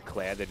deal with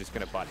Claire. They're just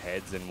going to butt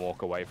heads and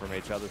walk away from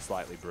each other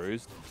slightly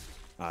bruised.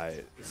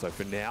 So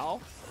for now,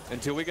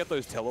 until we get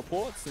those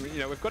teleports, you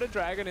know, we've got a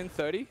dragon in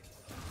 30.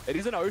 It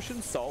is an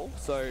Ocean Soul,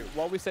 so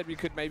while we said we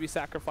could maybe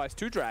sacrifice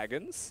 2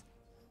 dragons,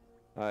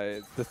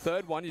 the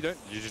third one you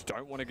just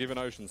don't want to give an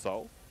Ocean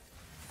Soul.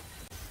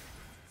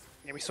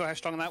 Yeah, we saw how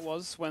strong that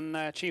was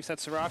when Chiefs had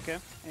Soraka.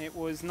 It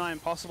was nigh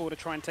impossible to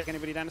try and take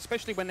anybody down,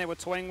 especially when they were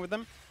toying with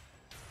them.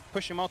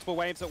 Pushing multiple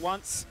waves at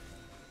once.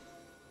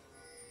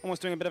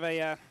 Almost doing a bit of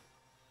a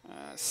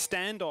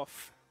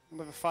standoff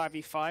with a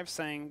 5v5,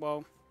 saying,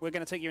 well, we're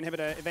going to take your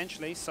inhibitor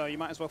eventually, so you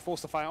might as well force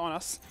the fire on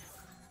us.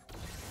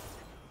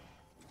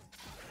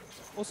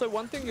 Also,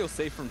 one thing you'll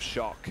see from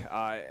Shock,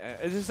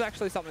 this is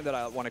actually something that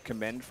I want to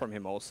commend from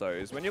him also,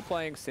 is when you're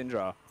playing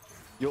Syndra,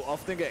 you'll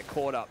often get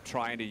caught up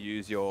trying to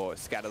use your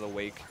Scatter the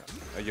Weak,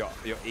 or your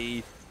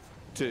E,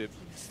 to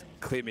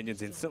clear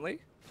minions instantly.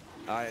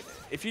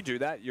 If you do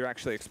that, you're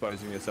actually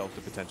exposing yourself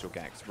to potential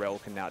ganks. Rel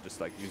can now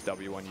just like use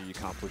W on you, you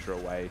can't push her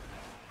away.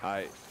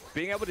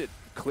 Being able to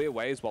clear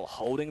waves while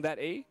holding that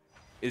E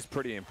is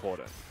pretty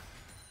important.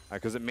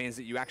 Because it means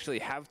that you actually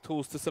have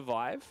tools to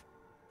survive,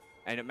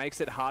 and it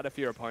makes it harder for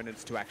your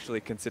opponents to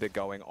actually consider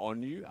going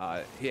on you.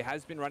 He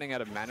has been running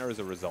out of mana as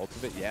a result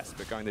of it, yes,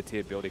 but going the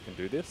tier build, he can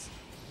do this.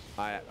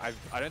 I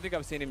don't think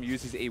I've seen him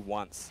use his E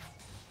once,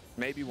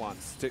 maybe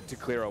once, to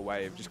clear a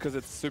wave, just because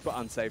it's super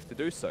unsafe to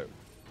do so.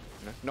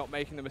 You know, not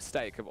making the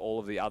mistake of all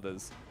of the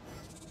others.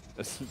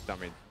 I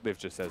mean, Liv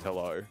just says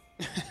hello.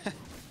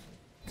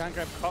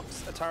 Gungrab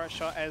cops a turret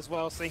shot as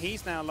well, so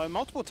he's now low.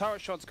 Multiple turret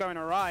shots going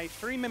awry.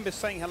 3 members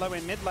saying hello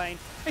in mid lane.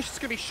 It's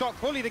just going to be shock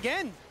bullied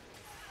again.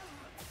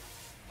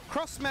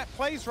 Cross map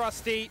plays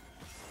Rusty.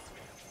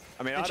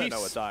 I mean, I don't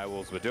know what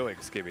Direwolves were doing,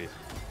 Skibby,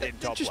 in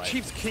top lane.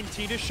 Chiefs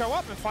continue to show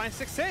up and find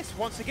success.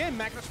 Once again,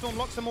 Magnet Storm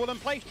locks them all in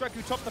place.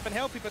 Draku topped up and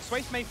healthy, but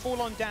Swaith may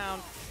fall on down.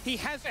 He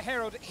has a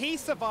Herald. He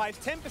survives.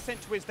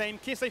 10% to his name.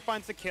 Kise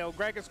finds the kill.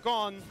 Greg is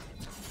gone.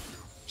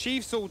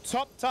 Chiefs all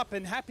topped up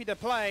and happy to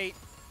play.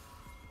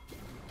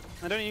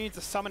 I don't even need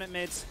to summon it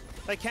mids.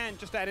 They can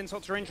just add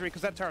insult to injury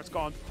because that turret's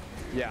gone.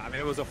 Yeah, I mean,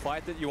 it was a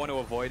fight that you want to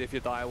avoid if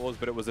you're Direwolves,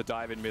 but it was a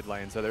dive in mid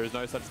lane, so there is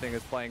no such thing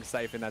as playing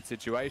safe in that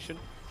situation.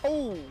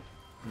 Oh!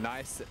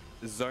 Nice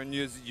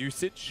Zonya's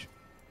usage.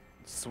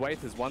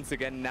 Swaith has once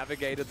again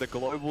navigated the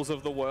globals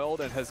of the world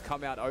and has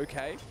come out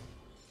okay.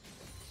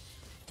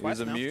 He's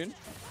immune.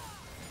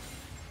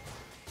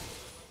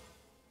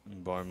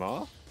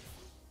 Bomar.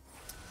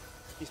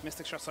 These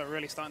Mystic shots are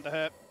really starting to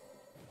hurt.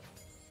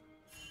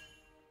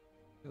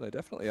 Yeah, they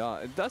definitely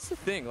are. That's the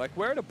thing, like,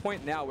 we're at a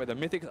point now where the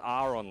Mythics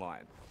are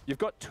online. You've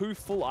got 2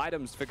 full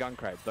items for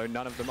Gunkrab, though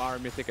none of them are a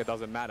Mythic, it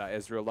doesn't matter.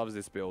 Ezreal loves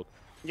this build.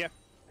 Yeah.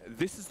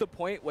 This is the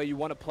point where you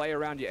want to play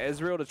around your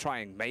Ezreal to try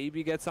and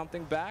maybe get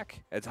something back.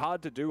 It's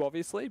hard to do,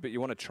 obviously, but you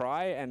want to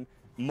try, and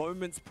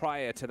moments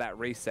prior to that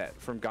reset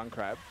from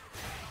Gunkrab,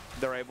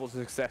 they're able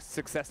to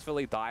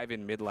successfully dive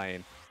in mid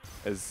lane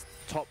as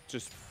top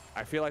just...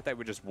 I feel like they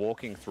were just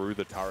walking through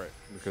the turret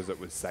because it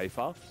was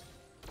safer,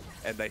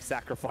 and they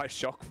sacrificed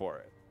shock for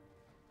it.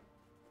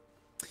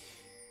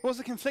 It was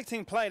a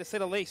conflicting play, to say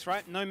the least,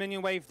 right? No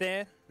minion wave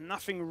there.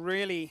 Nothing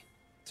really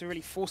to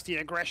really force the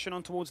aggression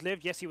on towards Liv.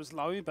 Yes, he was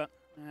low, but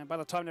by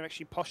the time they're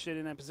actually postured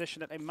in a position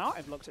that they might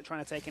have looked at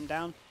trying to take him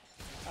down,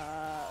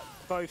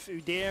 both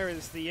Udyr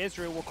as the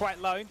Ezreal were quite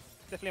low.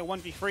 Definitely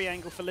a 1v3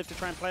 angle for Liv to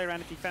try and play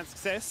around if he found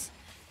success.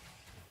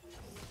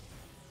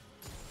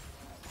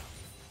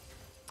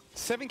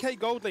 7k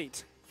gold lead,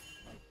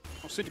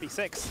 or soon to be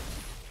 6.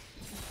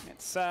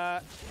 It's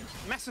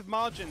massive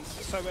margins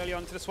so early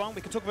on to this one.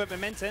 We can talk about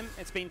momentum.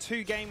 It's been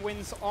 2 game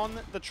wins on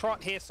the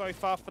trot here so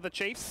far for the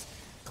Chiefs.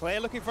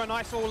 Claire looking for a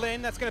nice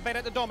all-in. That's going to bait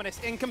out the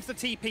Dominus. In comes the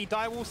TP.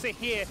 Direwolves sit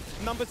here.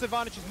 Numbers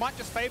advantages might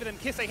just favour them.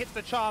 Kise hits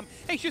the charm.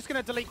 He's just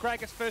going to delete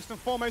Gragas first and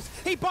foremost.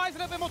 He buys a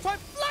little bit more time.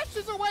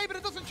 Flashes away, but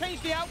it doesn't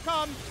change the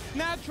outcome.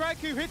 Now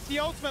Draku hits the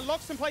ultimate.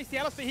 Locks in place the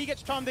Alistair. He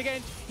gets charmed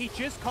again. He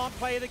just can't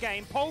play the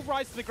game.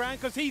 Pulverized to the ground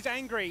because he's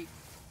angry.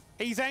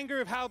 He's angry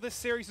with how this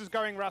series is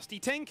going, Rusty.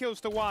 10 kills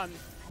to 1.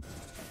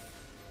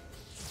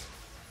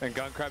 And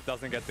Gunkrab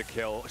doesn't get the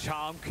kill.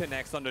 Charm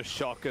connects onto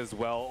Shock as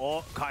well.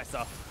 Or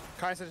Kai'Sa.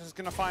 Kai'Sa's just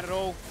going to find it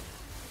all.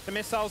 The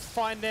missiles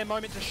find their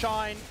moment to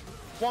shine.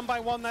 One by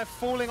one, they're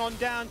falling on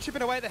down,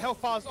 chipping away at the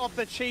health bars of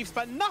the Chiefs,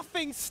 but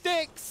nothing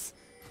sticks.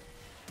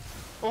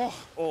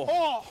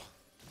 Oh.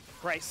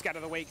 Great scatter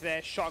of the week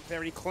there. Shock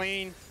very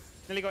clean.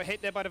 Nearly got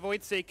hit there by the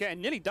Void Seeker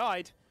and nearly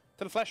died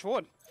to the flash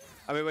forward.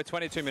 I mean, we're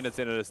 22 minutes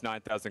into this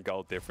 9,000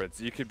 gold difference.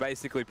 You could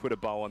basically put a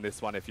bow on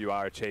this one if you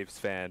are a Chiefs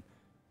fan.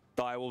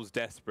 Direwolves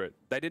desperate.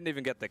 They didn't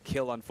even get the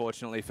kill,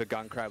 unfortunately, for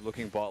Gunkrab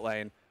looking bot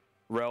lane.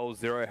 Rel,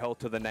 0 health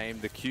to the name.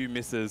 The Q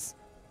misses.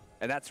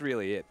 And that's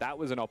really it. That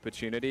was an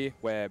opportunity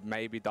where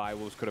maybe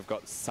Direwolves could have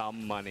got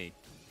some money.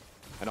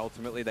 And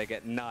ultimately, they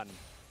get none.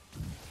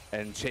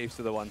 And Chiefs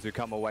are the ones who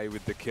come away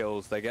with the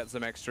kills. They get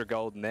some extra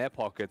gold in their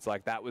pockets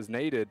like that was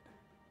needed.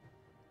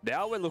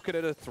 Now we're looking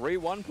at a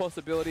 3-1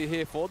 possibility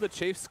here for the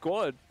Chiefs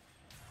squad.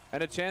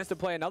 And a chance to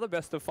play another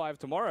best of 5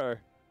 tomorrow.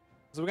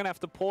 So we're going to have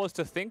to pause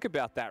to think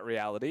about that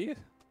reality.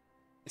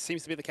 It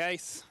seems to be the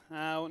case.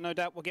 No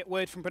doubt we'll get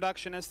word from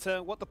production as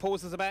to what the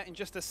pause is about in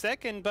just a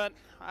second, but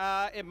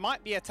it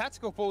might be a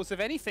tactical pause, if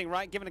anything,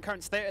 right, given the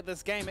current state of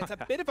this game. It's a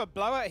bit of a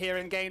blowout here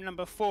in game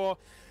number 4.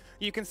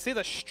 You can see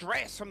the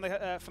stress from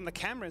the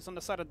cameras on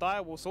the side of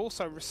Direwolves,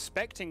 also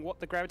respecting what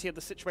the gravity of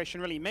the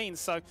situation really means.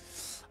 So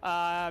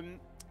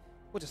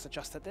we'll just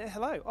adjust it there.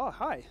 Hello. Oh,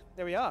 hi.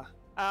 There we are.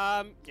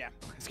 Yeah,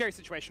 scary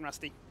situation,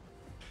 Rusty.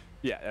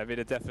 Yeah, I mean,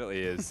 it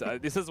definitely is.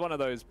 This is one of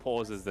those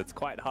pauses that's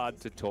quite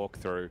hard to talk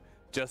through,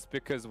 just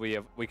because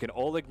we can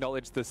all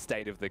acknowledge the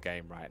state of the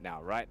game right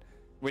now, right?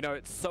 We know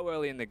it's so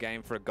early in the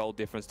game for a gold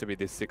difference to be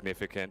this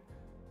significant.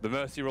 The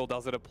Mercy Rule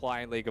doesn't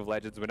apply in League of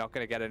Legends. We're not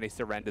going to get any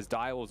surrenders.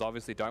 Direwolves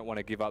obviously don't want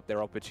to give up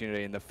their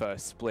opportunity in the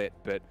first split,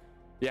 but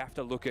you have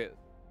to look at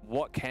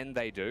what can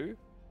they do?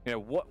 You know,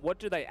 what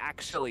do they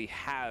actually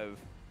have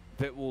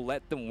that will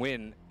let them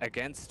win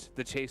against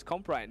the Chiefs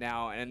comp right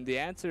now? And the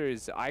answer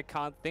is I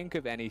can't think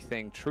of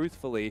anything,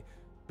 truthfully,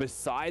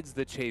 besides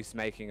the Chiefs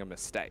making a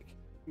mistake.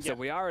 So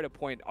we are at a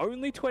point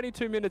only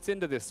 22 minutes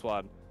into this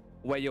one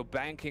where you're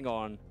banking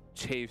on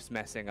Chiefs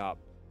messing up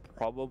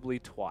probably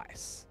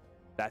twice.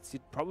 That's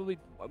it, probably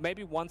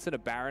maybe once in a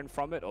Baron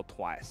from it or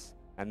twice,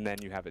 and then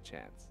you have a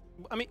chance.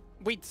 I mean,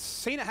 we'd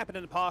seen it happen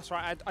in the past,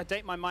 right? I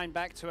date my mind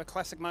back to a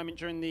classic moment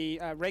during the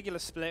regular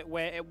split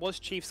where it was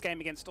Chiefs game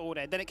against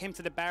Order. Then it came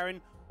to the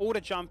Baron. Order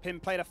jump in,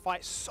 played a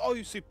fight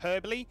so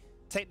superbly,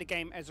 take the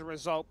game as a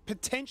result.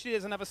 Potentially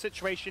there's another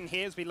situation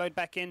here as we load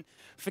back in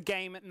for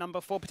game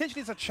number 4.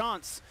 Potentially there's a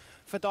chance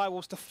for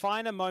Direwolves to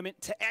find a moment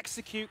to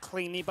execute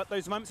cleanly, but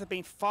those moments have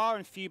been far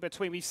and few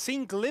between. We've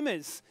seen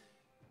glimmers,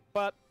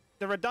 but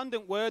the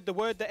redundant word, the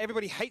word that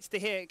everybody hates to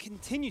hear,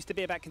 continues to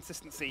be about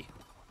consistency.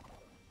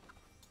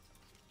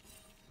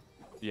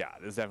 Yeah,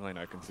 there's definitely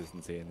no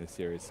consistency in this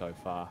series so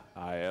far.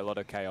 A lot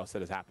of chaos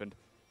that has happened.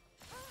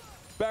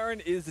 Baron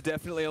is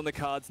definitely on the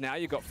cards now.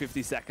 You've got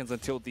 50 seconds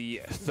until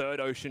the second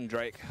Ocean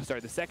Drake,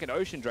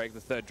 the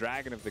third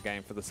dragon of the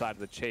game for the side of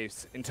the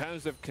Chiefs. In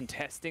terms of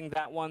contesting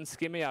that one,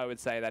 Skimmy, I would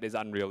say that is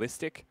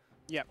unrealistic.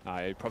 Yep.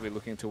 You're probably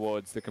looking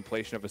towards the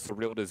completion of a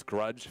Serilda's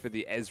Grudge for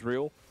the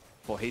Ezreal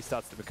before he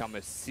starts to become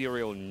a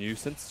serial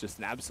nuisance, just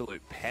an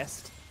absolute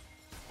pest.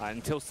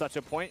 Until such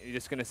a point, you're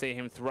just going to see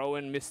him throw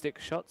in Mystic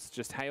shots,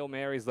 just Hail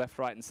Marys left,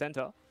 right, and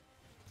center.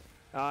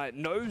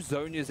 No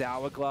Zhonya's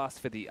Hourglass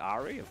for the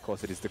Ahri. Of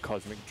course, it is the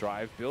Cosmic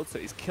Drive build, so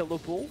he's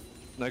killable.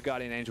 No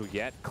Guardian Angel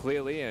yet,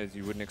 clearly, as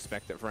you wouldn't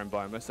expect it for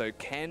Emboma, so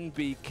can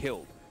be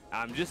killed.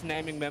 I'm just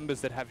naming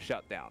members that have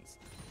shutdowns.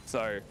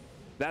 So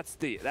that's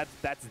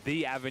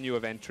the avenue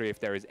of entry, if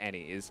there is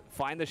any, is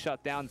find the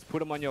shutdowns, put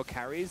them on your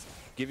carries,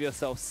 give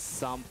yourself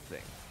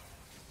something.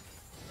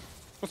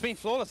 It's been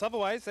flawless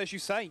otherwise, as you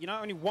say. You know,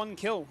 only one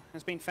kill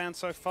has been found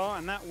so far,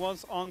 and that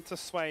was onto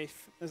Swaith.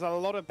 There's a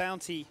lot of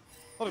bounty,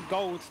 a lot of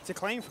gold to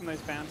claim from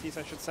those bounties,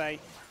 I should say,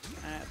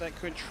 that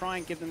could try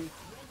and give them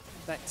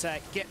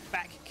that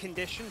get-back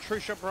condition. True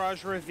Shot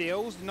Barrage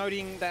reveals,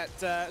 noting that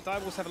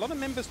Direwolves have a lot of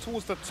members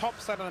towards the top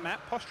side of the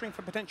map, posturing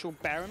for potential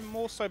Baron,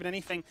 more so than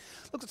anything.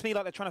 Looks to me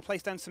like they're trying to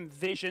place down some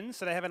vision,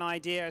 so they have an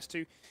idea as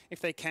to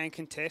if they can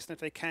contest and if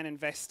they can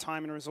invest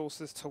time and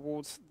resources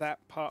towards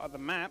that part of the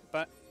map,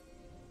 but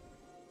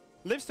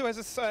Liv still has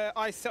his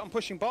eyes set on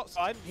pushing bot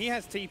side. He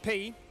has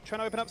TP, trying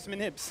to open up some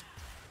inhibs.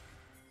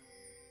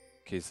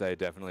 Kisei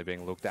definitely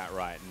being looked at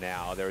right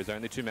now. There is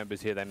only 2 members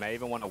here. They may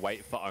even want to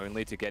wait for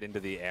Only to get into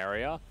the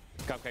area.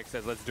 Cupcake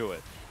says, let's do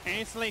it.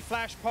 Instantly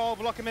flash pole,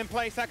 block him in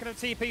place, second of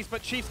TPs,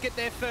 but Chiefs get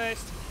there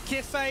first.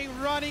 Kisei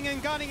running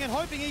and gunning and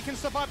hoping he can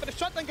survive, but the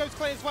shutdown goes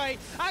Claire's way.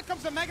 Out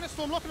comes the Magnet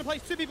Storm, locking in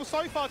place 2 people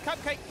so far.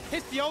 Cupcake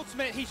hits the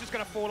ultimate, he's just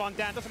going to fall on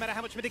down. Doesn't matter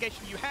how much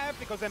mitigation you have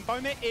because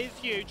Emboma is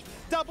huge.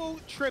 Double,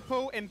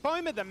 triple,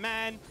 Emboma the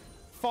man,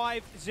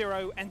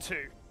 5-0 and 2.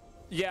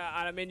 Yeah,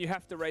 and I mean, you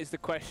have to raise the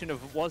question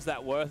of, was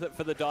that worth it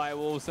for the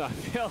Direwolves? I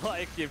feel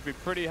like you'd be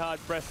pretty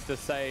hard-pressed to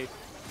say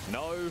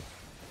no,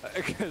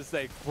 because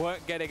they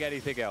weren't getting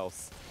anything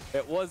else.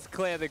 It was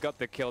clear they got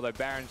the kill, though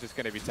Baron's just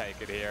going to be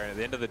taken here, and at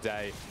the end of the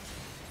day,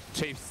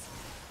 Chiefs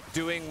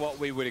doing what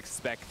we would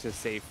expect to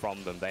see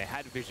from them. They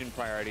had vision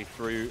priority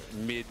through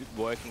mid,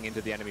 working into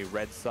the enemy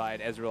red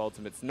side. Ezreal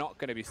Ultimate's not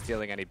going to be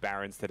stealing any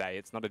Barons today.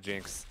 It's not a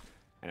jinx,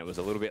 and it was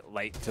a little bit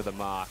late to the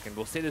mark, and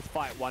we'll see this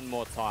fight one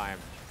more time.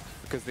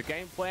 Because the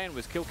game plan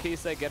was kill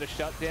Kisei, get a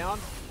shutdown,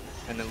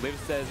 and then Liv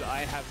says, I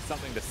have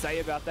something to say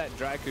about that.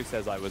 Draku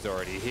says, I was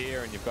already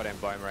here, and you've got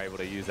Emboma able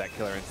to use that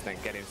killer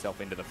instinct, get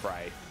himself into the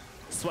fray.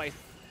 Swaith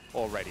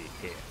already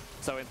here.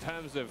 So in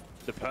terms of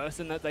the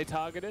person that they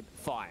targeted,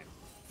 fine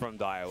from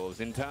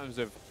Direwolves. In terms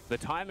of the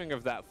timing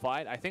of that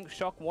fight, I think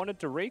Shock wanted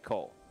to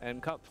recall,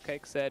 and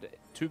Cupcake said,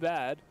 too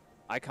bad,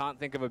 I can't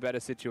think of a better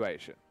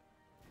situation.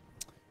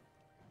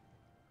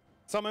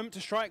 Some moment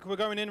to strike. We're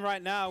going in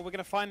right now. We're going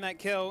to find that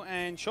kill,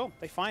 and sure,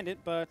 they find it,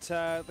 but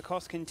the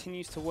cost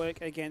continues to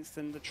work against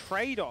them. The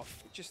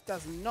trade-off just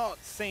does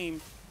not seem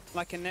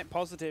like a net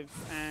positive,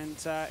 and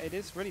it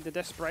is really the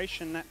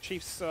desperation that the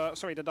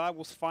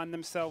Direwolves find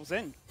themselves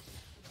in.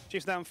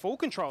 Chiefs now in full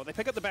control. They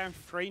pick up the Baron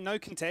for free, no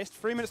contest.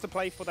 3 minutes to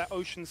play for that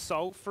Ocean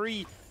Soul.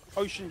 3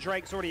 Ocean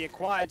Drakes already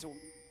acquired.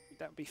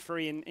 That would be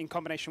free in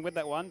combination with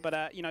that one,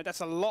 but you know,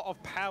 that's a lot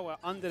of power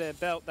under their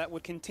belt that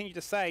would continue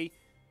to say,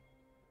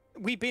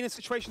 we've been in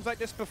situations like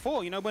this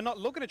before. You know, we're not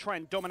looking to try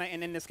and dominate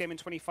and end this game in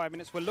 25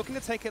 minutes. We're looking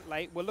to take it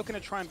late. We're looking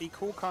to try and be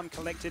cool, calm,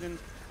 collected,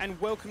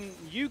 and welcome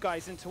you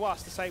guys into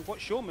us to say,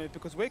 what's your move?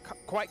 Because we're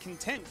quite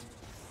content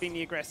being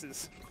the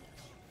aggressors.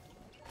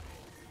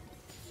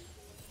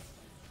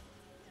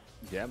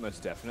 Yeah,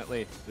 most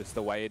definitely. Just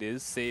the way it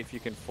is. See if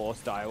you can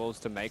force Direwolves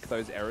to make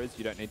those errors.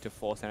 You don't need to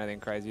force anything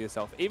crazy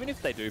yourself. Even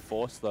if they do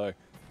force, though,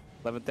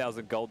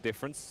 11,000 gold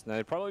difference,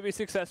 they'd probably be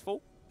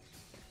successful.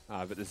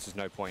 But there's just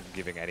no point in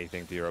giving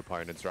anything to your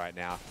opponents right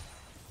now.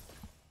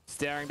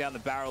 Staring down the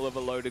barrel of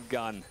a loaded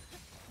gun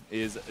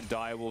is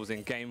Direwolves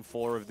in Game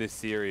 4 of this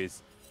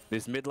series.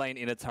 This mid lane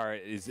inner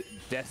turret is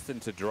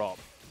destined to drop.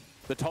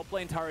 The top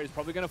lane turret is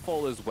probably going to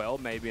fall as well,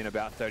 maybe in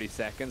about 30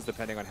 seconds,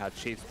 depending on how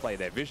Chiefs play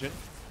their vision.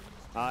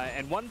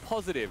 And one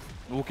positive.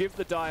 We'll give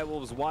the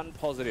Direwolves one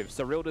positive.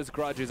 Cyrilda's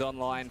Grudge is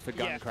online for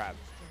Gun Crab.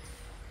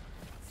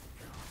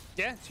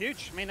 Yeah, it's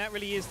huge. I mean, that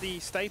really is the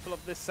staple of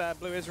this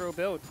Blue Israel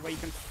build, where you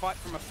can fight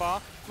from afar.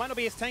 Might not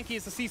be as tanky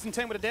as the Season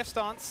 10 with a Death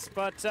Stance,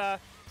 but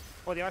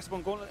or the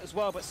Iceborne Gauntlet as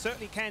well, but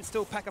certainly can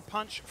still pack a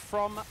punch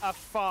from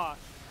afar.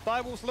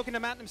 Direwolves looking to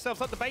mount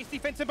themselves up the base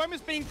defense, and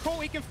Bowman's being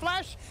caught. He can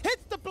flash,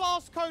 hits the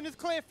blast cone as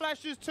Clear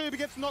flashes too, but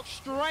gets knocked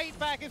straight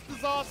back. It's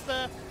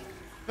disaster.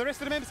 The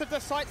rest of the members of their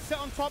sights set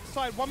on top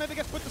side. One member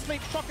gets put to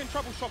sleep. Shock and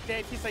Trouble Shock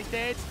dead. Kisei's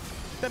dead.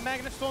 The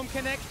Magnet Storm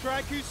connects.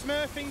 Draku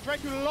smurfing.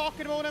 Draku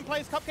locking them all in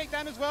place. Cupcake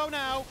down as well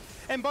now.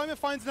 And Bowman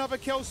finds another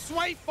kill.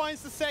 Sway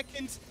finds the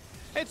second.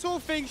 It's all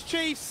things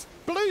Chiefs.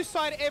 Blue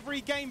side every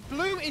game.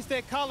 Blue is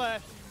their color.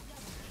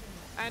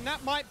 And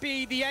that might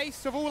be the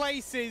ace of all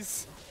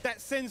aces that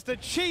sends the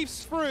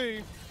Chiefs through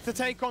to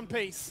take on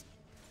Peace.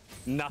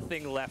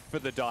 Nothing left for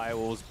the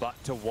Direwolves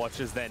but to watch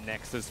as their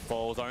Nexus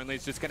falls.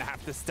 Only's just going to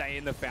have to stay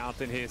in the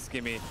fountain here,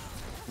 Skimmy.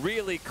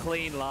 Really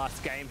clean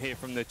last game here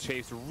from the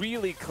Chiefs.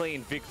 Really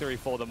clean victory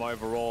for them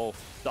overall.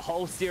 The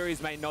whole series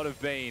may not have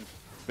been,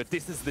 but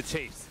this is the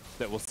Chiefs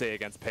that we'll see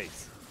against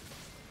Peace.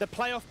 The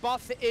playoff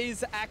buff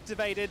is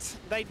activated.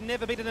 They'd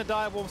never beaten the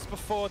Direwolves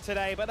before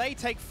today, but they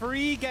take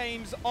 3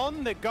 games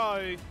on the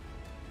go.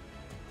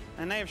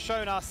 And they have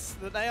shown us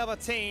that they are the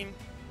team,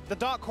 the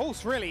dark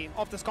horse really,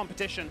 of this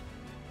competition.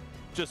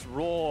 Just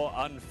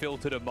raw,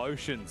 unfiltered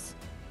emotions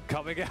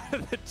coming out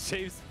of the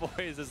Chiefs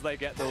boys as they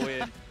get the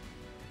win.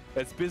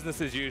 It's business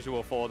as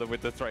usual for them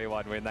with the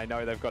 3-1 win. They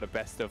know they've got a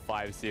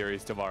best-of-5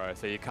 series tomorrow,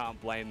 so you can't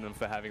blame them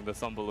for having the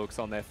somber looks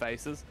on their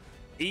faces.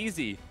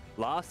 Easy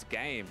last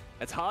game.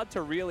 It's hard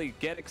to really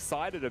get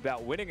excited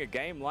about winning a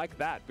game like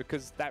that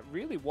because that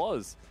really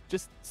was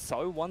just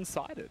so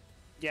one-sided.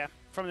 Yeah,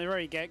 from the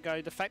very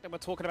get-go, the fact that we're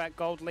talking about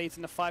gold leads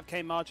in the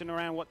 5K margin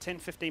around, what, 10,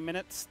 15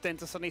 minutes, then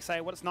to suddenly say,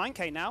 well, it's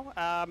 9K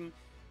now.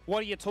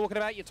 What are you talking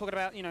about? You're talking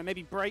about, you know,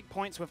 maybe break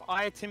points with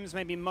items,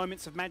 maybe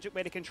moments of magic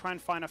where they can try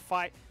and find a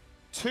fight.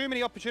 Too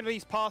many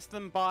opportunities pass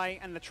them by,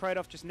 and the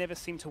trade-off just never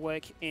seemed to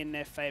work in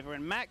their favor.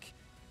 And Mac,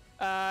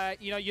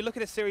 you know, you look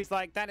at a series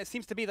like that, it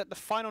seems to be that the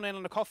final nail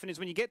in the coffin is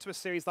when you get to a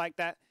series like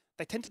that,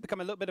 they tend to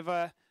become a little bit of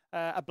a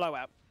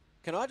blowout.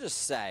 Can I just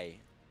say,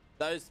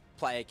 those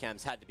player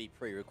cams had to be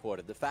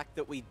pre-recorded. The fact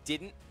that we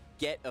didn't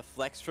get a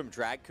flex from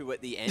Dragku at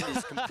the end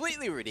is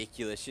completely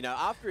ridiculous. You know,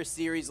 after a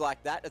series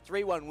like that, a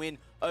 3-1 win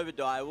over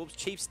Direwolves,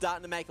 Chiefs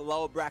starting to make a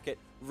lower bracket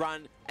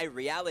run a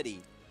reality.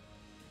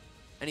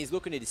 And he's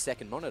looking at his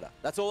second monitor.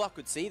 That's all I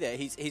could see there.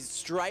 He's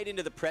straight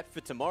into the prep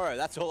for tomorrow.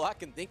 That's all I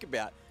can think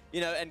about.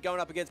 You know, and going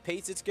up against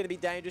Peace, it's going to be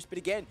dangerous. But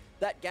again,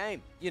 that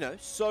game, you know,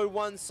 so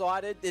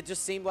one-sided. It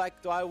just seemed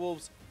like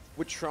Direwolves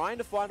were trying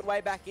to find a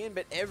way back in,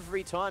 but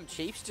every time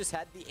Chiefs just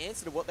had the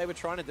answer to what they were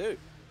trying to do.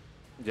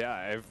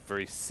 Yeah,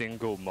 every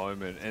single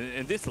moment.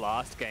 And this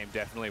last game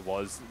definitely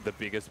was the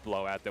biggest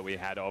blowout that we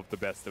had of the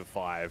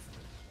best-of-5.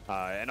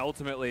 And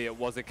ultimately, it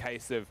was a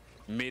case of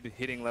mid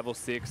hitting level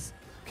 6.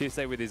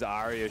 Kisei with his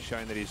Ahri has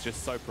shown that he's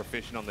just so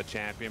proficient on the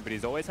champion, but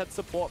he's always had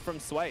support from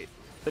Sway.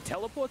 The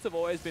teleports have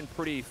always been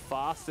pretty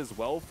fast as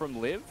well from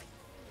Liv.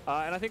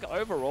 And I think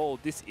overall,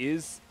 this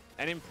is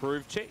an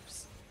improved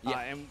Chiefs. Yeah.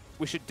 And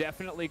we should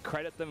definitely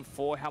credit them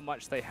for how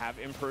much they have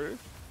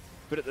improved.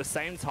 But at the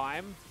same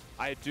time,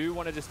 I do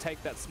want to just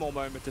take that small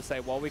moment to say,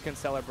 while we can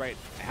celebrate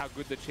how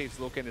good the Chiefs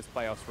look in this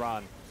playoffs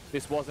run,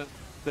 this wasn't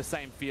the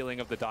same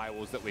feeling of the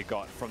Direwolves that we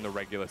got from the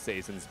regular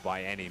seasons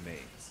by any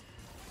means.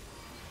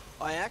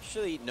 I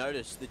actually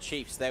noticed the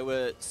Chiefs, they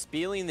were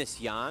spieling this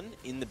yarn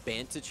in the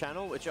banter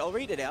channel, which I'll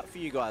read it out for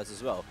you guys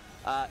as well.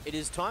 It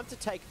is time to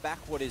take back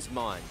what is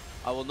mine.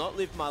 I will not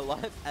live my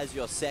life as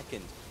your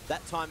second.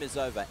 That time is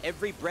over.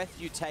 Every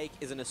breath you take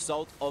is an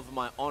assault of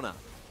my honor.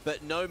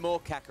 But no more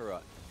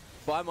Kakarot.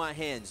 By my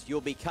hands, you'll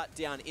be cut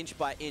down inch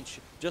by inch,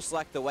 just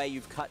like the way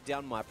you've cut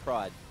down my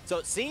pride. So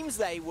it seems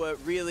they were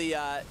really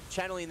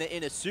channeling their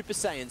inner Super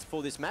Saiyans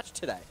for this match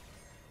today.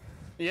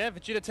 Yeah,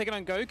 Vegeta taking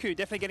on Goku,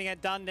 definitely getting it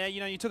done there.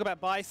 You know, you talk about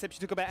biceps,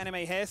 you talk about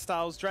anime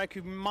hairstyles.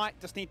 Draku might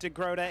just need to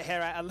grow that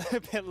hair out a little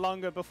bit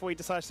longer before he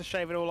decides to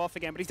shave it all off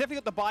again. But he's definitely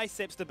got the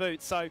biceps to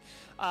boot, so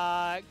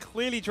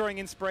clearly drawing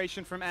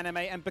inspiration from anime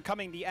and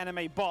becoming the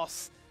anime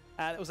boss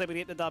that was able to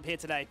get the dub here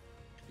today.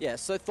 Yeah,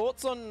 so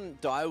thoughts on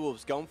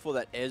Direwolves going for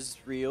that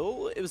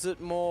Ezreal? Was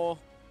it more,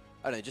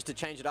 I don't know, just to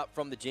change it up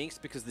from the Jinx,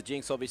 because the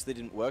Jinx obviously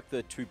didn't work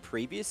the 2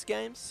 previous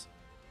games?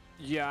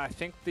 Yeah, I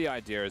think the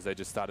idea is they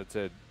just started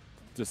to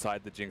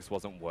decide the Jinx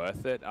wasn't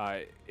worth it.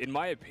 In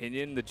my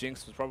opinion, the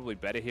Jinx was probably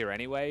better here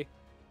anyway.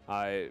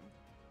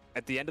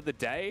 At the end of the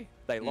day,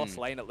 they lost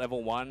lane at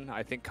level 1.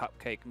 I think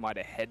Cupcake might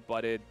have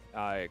headbutted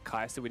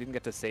Kai'Sa. We didn't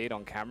get to see it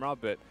on camera,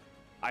 but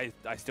I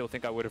still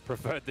think I would have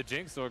preferred the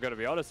Jinx, so I've got to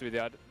be honest with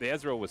you. The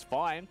Ezreal was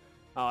fine,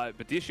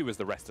 but the issue was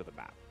the rest of the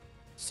map.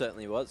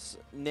 Certainly was.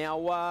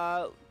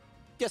 Now,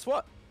 guess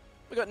what?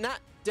 We got Nat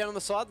down on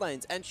the side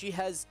lanes, and she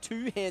has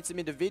 2 handsome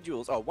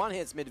individuals, or 1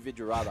 handsome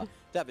individual rather,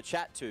 to have a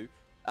chat to,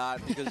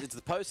 because it's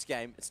the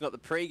post-game, it's not the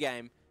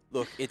pre-game.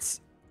 look, it's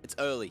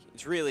early.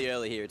 It's really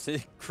early here. It's a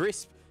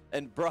crisp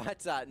and bright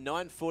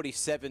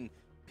 9:47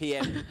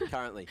 p.m.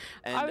 currently,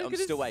 and I'm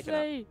still waking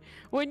up.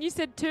 When you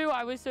said 2,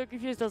 I was so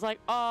confused. I was like,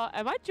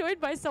 am I joined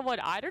by someone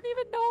I don't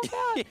even know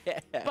about? Yeah.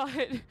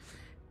 But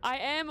I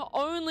am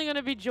only going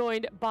to be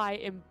joined by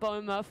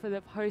Mboma for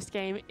the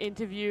post-game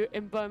interview.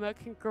 Mboma,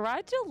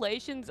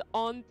 congratulations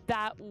on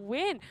that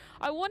win.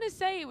 I want to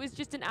say it was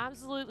just an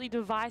absolutely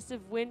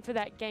divisive win for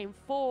that Game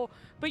 4,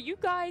 but you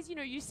guys,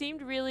 you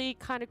seemed really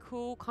kind of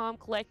cool, calm,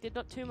 collected,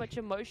 not too much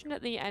emotion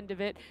at the end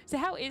of it. So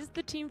how is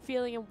the team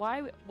feeling, and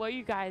why were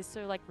you guys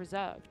so,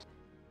 reserved?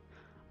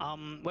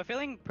 We're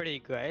feeling pretty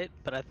great,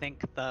 but I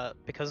think that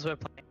because we're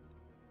playing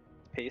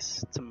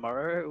piece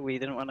tomorrow, we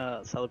didn't want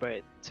to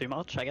celebrate too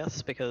much, I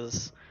guess,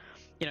 because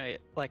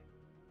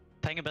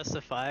playing a best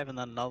of 5 and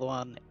then another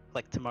one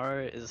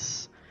tomorrow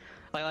is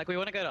we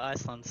want to go to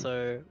Iceland,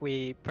 so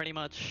we pretty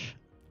much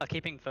are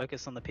keeping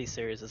focus on the Peace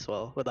series as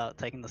well without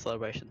taking the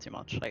celebration too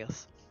much, I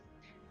guess.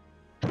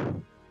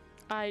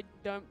 I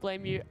don't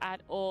blame you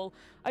at all.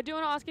 I do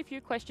want to ask a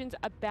few questions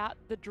about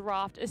the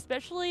draft,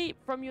 especially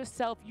from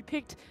yourself. You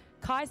picked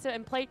Kai'Sa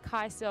and played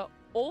Kai'Sa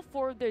all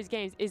 4 of those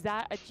games. Is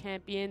that a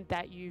champion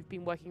that you've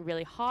been working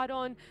really hard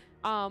on,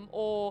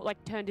 or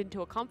turned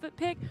into a comfort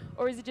pick,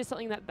 or is it just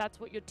something that's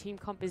what your team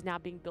comp is now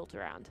being built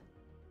around?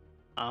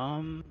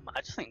 I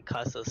just think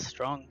Kai'Sa's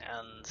strong,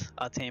 and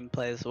our team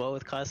plays well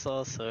with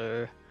Kai'Sa,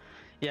 so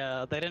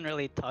yeah, they didn't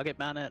really target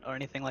ban it or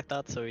anything like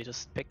that, so we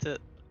just picked it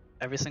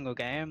every single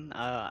game.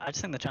 I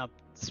just think the champ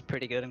is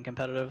pretty good and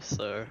competitive,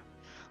 so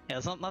yeah,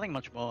 there's nothing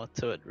much more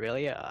to it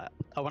really. I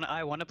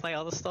want to play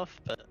other stuff,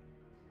 but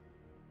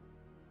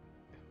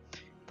I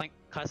think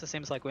Kai'Sa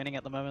seems like winning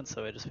at the moment,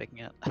 so we're just picking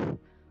it.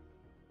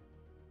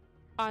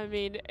 I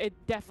mean, it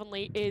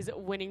definitely is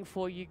winning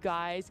for you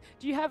guys.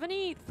 Do you have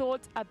any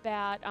thoughts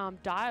about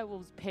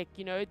Direwolves' pick?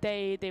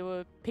 They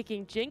were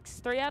picking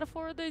Jinx 3 out of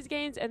 4 of those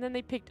games, and then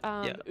they picked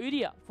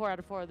Udyr 4 out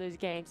of 4 of those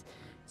games.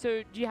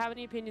 So do you have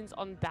any opinions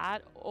on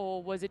that,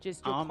 or was it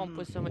just your comp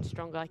was so much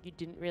stronger, you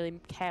didn't really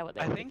care what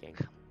they were picking?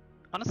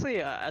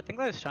 Honestly, I think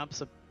those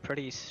champs are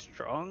pretty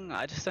strong.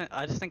 I just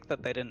think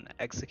that they didn't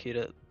execute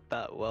it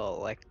that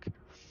well. I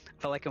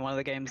felt like in one of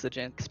the games the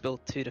Jinx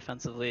built too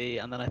defensively,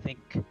 and then I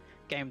think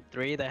Game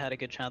 3 they had a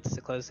good chance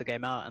to close the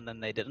game out, and then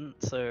they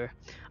didn't. So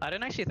I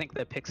don't actually think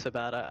their picks were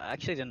bad. I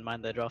actually didn't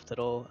mind their draft at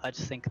all. I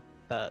just think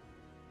that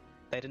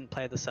they didn't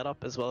play the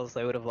setup as well as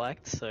they would have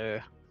liked. So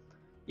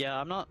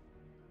yeah,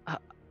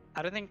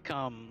 I don't think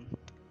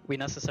we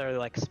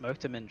necessarily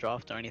smoked them in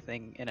draft or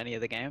anything in any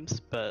of the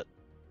games, but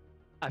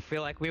I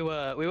feel like we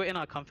were in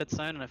our comfort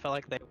zone, and I felt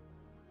like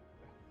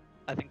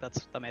I think that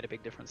made a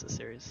big difference this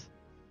series.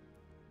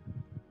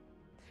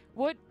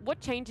 What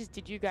changes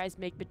did you guys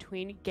make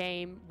between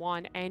Game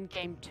 1 and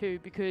Game 2?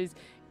 Because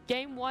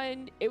Game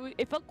 1,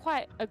 it felt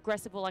quite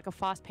aggressive, or like a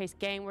fast-paced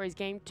game, whereas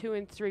Game 2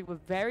 and 3 were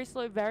very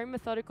slow, very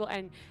methodical,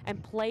 and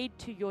played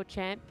to your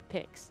champ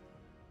picks.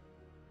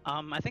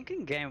 I think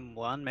in Game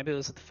 1, maybe it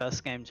was the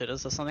first game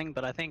jitters or something,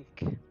 but I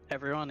think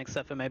everyone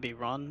except for maybe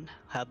Ron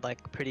had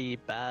pretty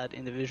bad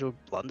individual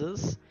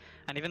blunders.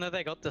 And even though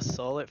they got the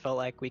soul, it felt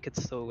like we could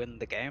still win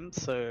the game.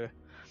 So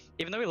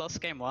even though we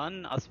lost Game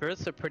 1, our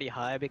spirits were pretty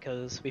high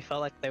because we felt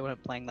like they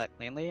weren't playing that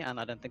cleanly, and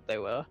I don't think they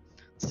were.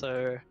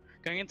 So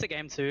going into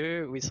Game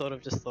 2, we sort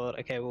of just thought,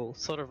 okay, we'll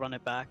sort of run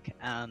it back,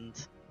 and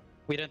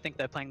we don't think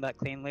they're playing that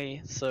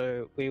cleanly,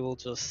 so we will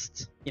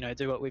just,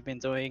 do what we've been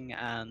doing.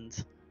 And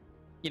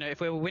if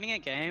we're winning a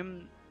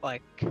game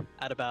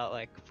at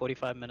about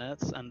 45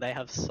 minutes and they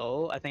have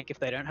soul, I think if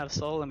they don't have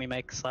soul and we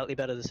make slightly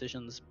better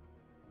decisions,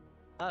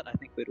 I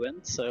think we'd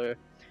win. So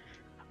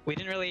we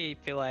didn't really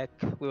feel like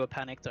we were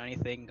panicked or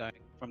anything going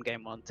from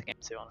Game 1 to Game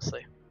 2,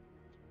 honestly.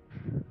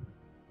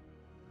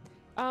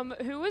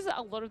 Who was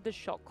a lot of the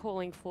shot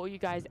calling for you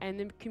guys and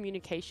the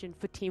communication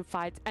for team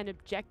fights and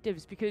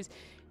objectives? Because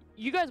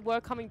you guys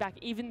were coming back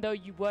even though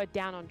you were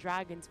down on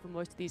dragons for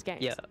most of these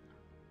games. Yeah.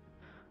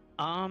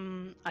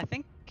 I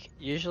think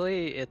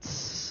usually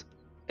it's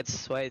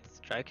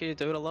Sway's Draku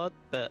do it a lot,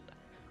 but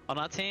on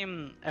our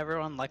team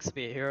everyone likes to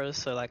be a hero,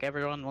 so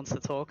everyone wants to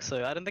talk.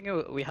 So I don't think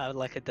we have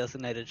a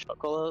designated shot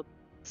caller.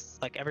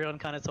 Everyone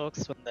kind of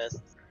talks when they're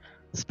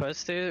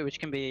supposed to, which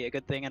can be a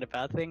good thing and a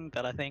bad thing.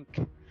 But I think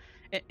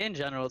in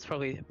general it's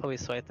probably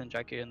Sway and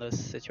Draku in those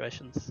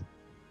situations.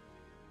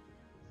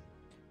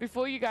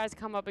 Before you guys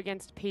come up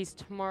against Peace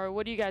tomorrow,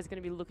 what are you guys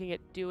going to be looking at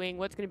doing?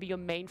 What's going to be your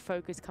main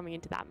focus coming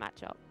into that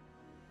matchup?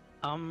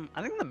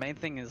 I think the main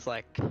thing is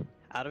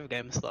out of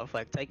game stuff,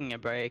 taking a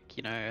break,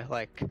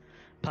 playing.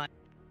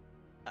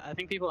 I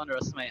think people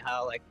underestimate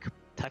how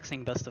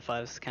taxing best of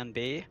 5s can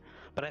be,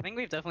 but I think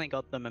we've definitely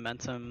got the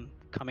momentum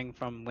coming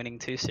from winning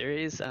 2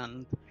 series,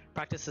 and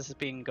practice has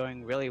been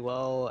going really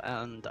well,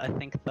 and I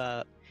think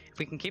that if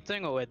we can keep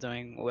doing what we're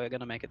doing, we're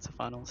going to make it to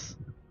finals.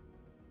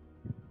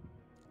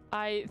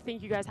 I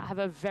think you guys have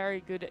a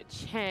very good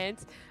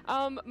chance.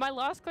 My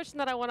last question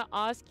that I want to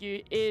ask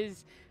you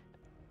is,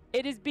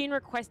 it has been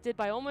requested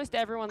by almost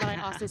everyone that I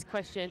asked this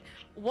question.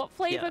 What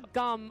flavor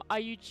gum are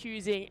you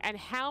choosing, and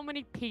how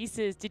many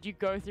pieces did you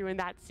go through in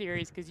that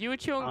series? Because you were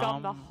chewing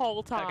gum the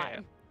whole time. Okay.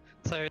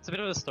 So it's a bit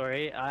of a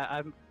story.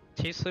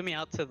 Chiefs flew me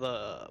out to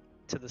the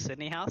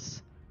Sydney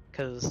house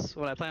because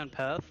when I play on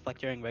Perth, like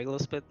during regular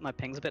split, my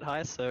ping's a bit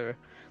high. So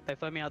they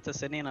flew me out to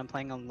Sydney, and I'm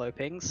playing on low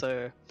ping.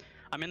 So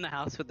I'm in the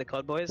house with the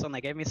COD boys, and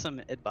they gave me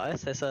some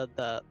advice. They said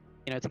that,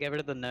 you know, to get rid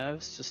of the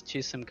nerves, just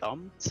chew some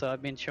gum. So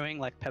I've been chewing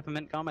like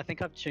peppermint gum. I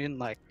think I've chewed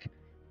like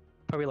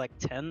probably like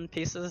 10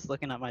 pieces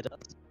looking at my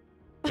desk.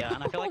 Yeah,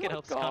 and I feel like it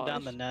helps calm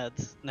down the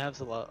nerves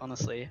a lot,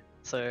 honestly.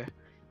 So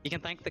you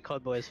can thank the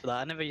COD boys for that.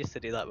 I never used to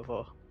do that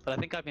before, but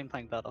I think I've been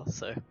playing better,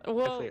 so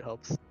hopefully it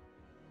helps.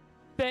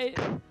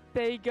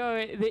 There you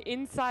go. The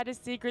insider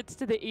secrets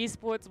to the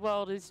esports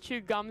world is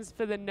chew gums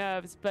for the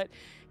nerves. But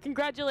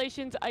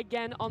congratulations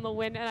again on the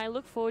win, and I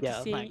look forward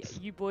to seeing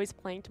you boys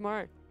playing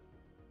tomorrow.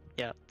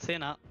 Yeah, see you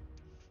now.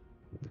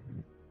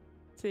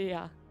 See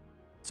ya.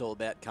 It's all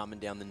about calming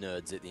down the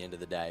nerds at the end of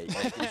the day,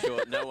 making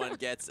sure no one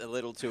gets a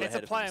little too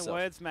ahead of himself. It's a play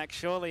on words, Max,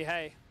 surely,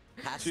 hey.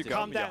 Has to.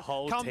 Calm down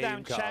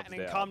chatting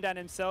and calm down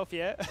himself,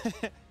 yeah?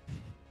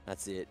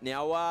 That's it.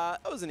 Now,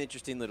 that was an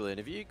interesting little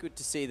interview. Good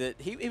to see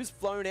that he was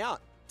flown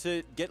out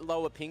to get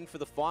lower ping for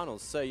the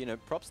finals. So, you know,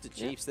 props to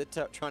Chiefs. They're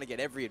trying to get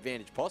every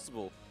advantage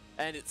possible.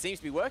 And it seems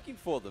to be working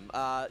for them.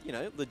 You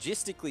know,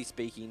 logistically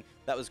speaking,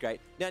 that was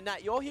great. Now,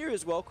 Nat, you're here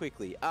as well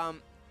quickly.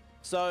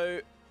 So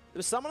there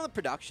was someone on the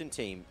production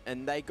team,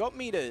 and they got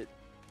me to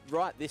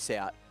write this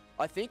out.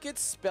 I think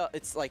it's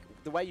like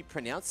the way you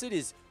pronounce it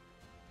is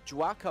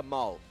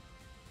guacamole.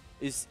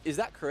 Is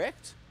that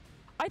correct?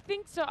 I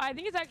think so. I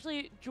think it's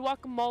actually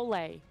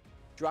guacamole.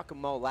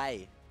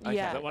 Guacamole. Okay.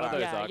 Yeah. Is that one of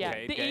those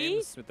arcade The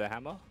games with the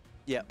hammer?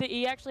 Yeah. The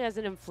E actually has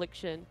an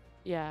infliction.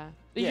 Yeah.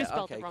 You just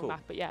spelled it wrong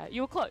back, but yeah,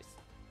 you were close.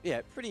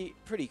 Yeah,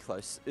 pretty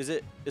close. Is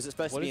it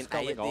supposed to be an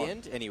A at the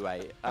end?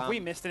 Anyway. Have we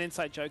missed an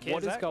inside joke here?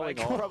 What is going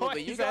on?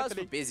 Probably. You guys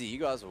were busy. You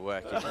guys were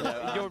working.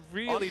 You're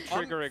really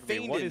triggering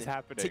me. What is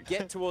happening? To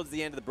get towards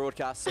the end of the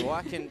broadcast so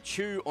I can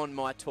chew on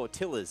my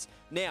tortillas.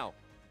 Now,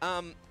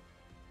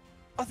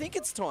 I think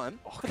it's time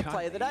for the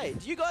play of the day.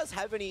 Do you guys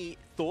have any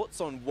thoughts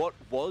on what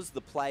was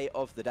the play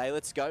of the day?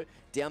 Let's go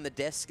down the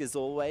desk as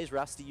always.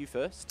 Rusty, you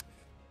first.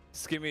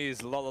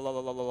 Skimmy's la la la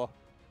la la la.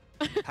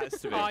 Has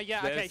to be. Oh,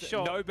 yeah, okay,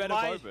 sure. No better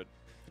moment.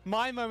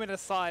 My moment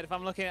aside, if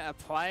I'm looking at a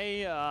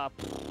play, I'm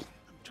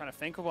trying to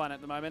think of one at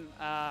the moment.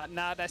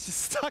 Nah, that's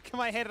just stuck in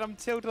my head and I'm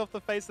tilted off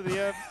the face of the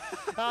earth.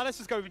 Let's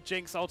just go with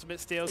Jinx Ultimate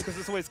Steals because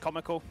it's always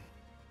comical.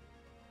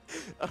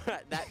 All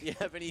right, Nat, you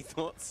have any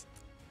thoughts?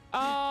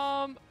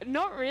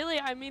 Not really.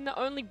 I mean, the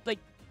only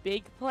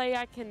big play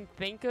I can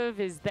think of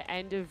is the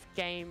end of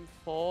Game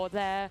 4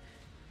 there.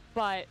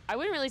 But I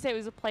wouldn't really say it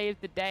was a play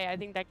of the day. I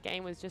think that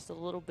game was just a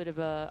little bit of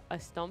a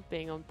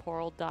stomping on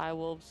poor old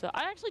Direwolves. So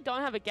I actually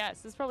don't have a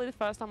guess. This is probably the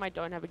first time I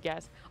don't have a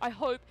guess. I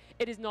hope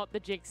it is not the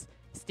Jinx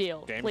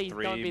steal. Game Please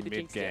 3, don't be the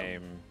Jinx steal.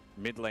 mid-game,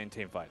 mid-lane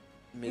team fight.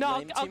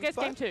 No, I'll guess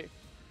Game 2.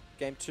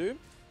 Game 2?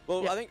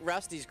 Well, I think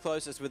Rusty's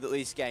closest with at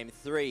least Game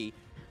 3.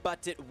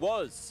 But it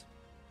was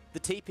the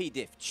TP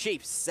diff.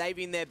 Chiefs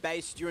saving their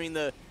base during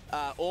the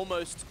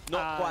almost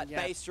not quite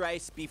base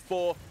race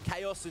before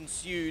chaos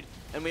ensued.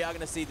 And we are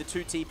going to see the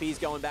two TPs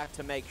going back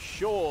to make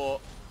sure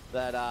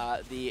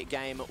that the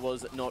game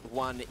was not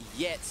won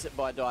yet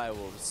by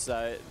Direwolves.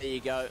 So there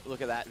you go.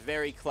 Look at that.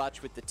 Very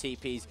clutch with the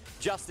TPs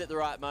just at the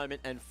right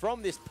moment. And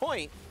from this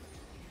point,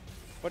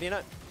 what do you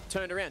know?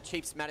 Turned around.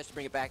 Chiefs managed to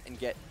bring it back and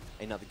get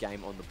another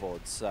game on the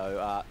board.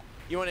 So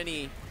you want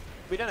any...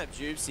 We don't have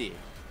Jubes here.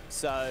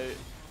 So...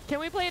 Can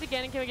we play it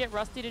again and can we get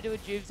Rusty to do a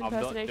Jubes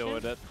impersonation? I'm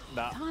not doing it.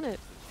 Nah. Darn it.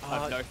 I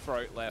have no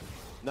throat left.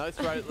 No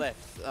throat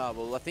left.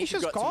 Well, I think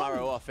you've got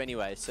tomorrow off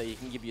anyway, so you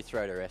can give your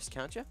throat a rest,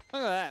 can't you?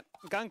 Look at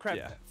that. Gun crab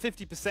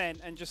 50%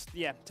 and just,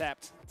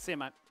 tapped. See you,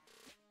 mate.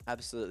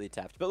 Absolutely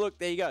tapped. But look,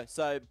 there you go.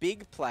 So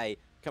big play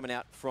coming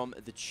out from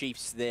the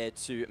Chiefs there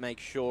to make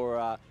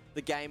sure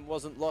the game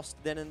wasn't lost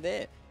then and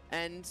there.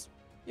 And,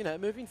 you know,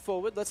 moving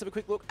forward, let's have a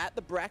quick look at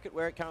the bracket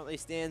where it currently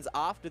stands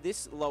after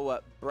this lower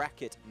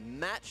bracket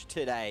match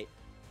today.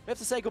 We have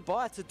to say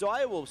goodbye to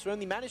Direwolves, who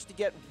only managed to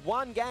get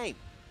one game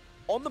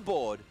on the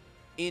board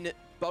in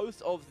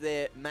both of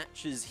their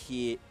matches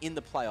here in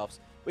the playoffs,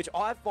 which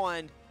I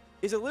find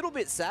is a little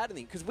bit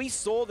saddening because we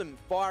saw them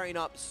firing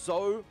up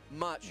so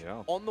much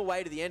on the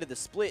way to the end of the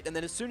split, and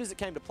then as soon as it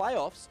came to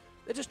playoffs,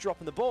 they're just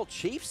dropping the ball.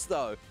 Chiefs,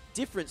 though,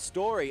 different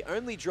story,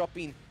 only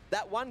dropping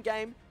that one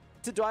game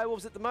to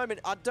Direwolves at the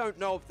moment. I don't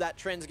know if that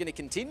trend's going to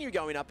continue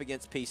going up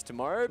against Peace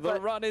tomorrow. The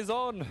run is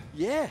on.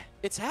 Yeah,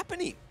 it's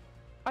happening.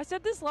 I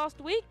said this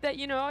last week that,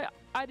 you know,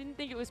 I didn't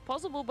think it was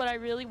possible, but I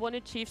really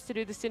wanted Chiefs to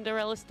do the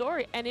Cinderella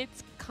story, and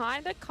it's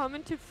kind of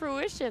coming to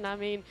fruition. I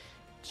mean,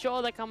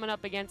 sure, they're coming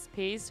up against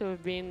Peas, who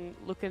have been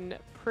looking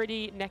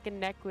pretty neck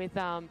and neck with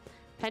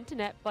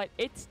Pentanet, but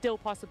it's still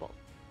possible.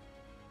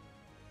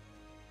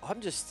 I'm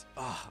just,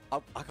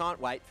 I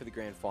can't wait for the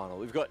grand final.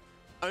 We've got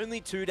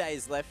only 2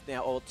 days left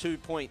now, or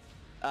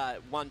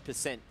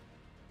 2.1%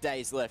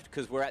 days left,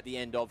 because we're at the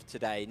end of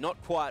today.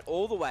 Not quite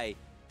all the way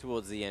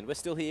towards the end. We're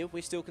still here.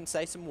 We still can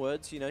say some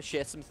words, you know,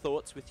 share some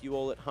thoughts with you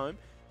all at home.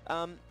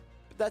 But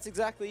that's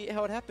exactly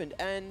how it happened.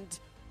 And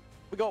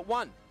we got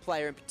one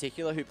player in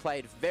particular who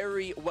played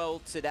very well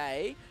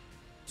today.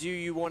 Do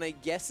you want to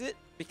guess it?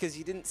 Because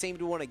you didn't seem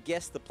to want to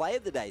guess the play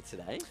of the day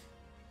today.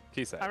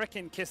 Kisei. I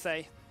reckon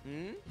Kisei.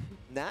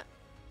 Nat?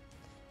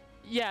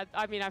 Yeah,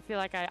 I mean, I feel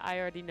like I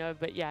already know,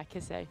 but yeah,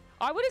 Kisei.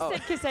 I would have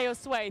said Kisei or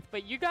Swaith,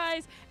 but you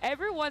guys,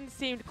 everyone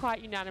seemed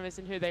quite unanimous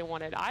in who they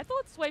wanted. I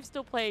thought Swaith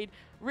still played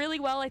really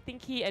well. I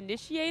think he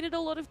initiated a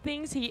lot of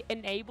things. He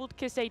enabled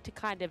Kisei to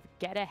kind of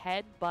get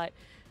ahead, but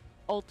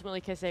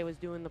ultimately Kisei was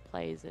doing the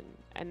plays,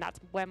 and that's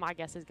where my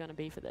guess is going to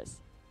be for this.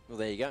 Well,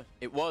 there you go.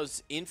 It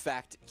was, in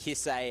fact,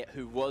 Kisei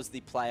who was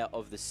the player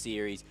of the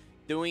series,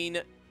 doing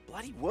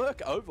bloody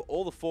work over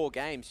all the 4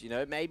 games. You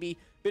know, maybe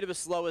a bit of a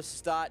slower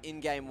start in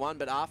Game 1,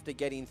 but after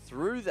getting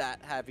through that,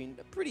 having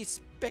a pretty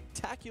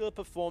spectacular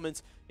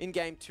performance in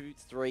Game 2,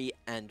 3,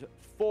 and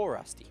 4,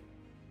 Rusty.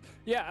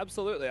 Yeah,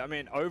 absolutely. I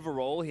mean,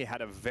 overall, he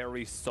had a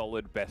very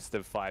solid best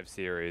of 5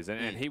 series,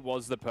 and he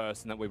was the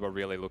person that we were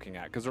really looking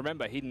at. Because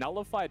remember, he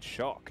nullified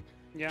Shock.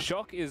 Yeah.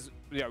 Shock is,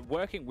 you know,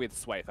 working with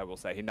Swaith, I will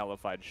say, he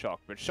nullified Shock.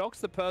 But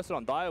Shock's the person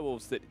on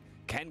Direwolves that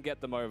can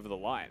get them over the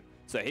line.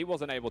 So he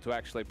wasn't able to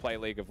actually play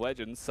League of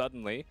Legends.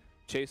 Suddenly,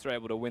 Chiefs are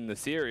able to win the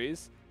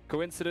series.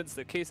 Coincidence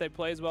that Kisei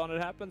plays well and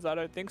it happens? I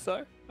don't think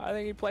so. I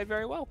think he played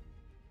very well.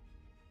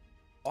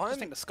 I just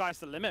think the sky's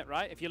the limit,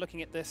 right? If you're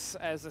looking at this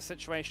as a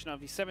situation of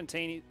he's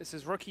 17, this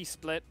is rookie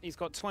split, he's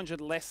got 200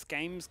 less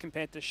games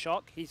compared to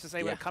Shock. He's just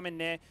able to come in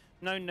there,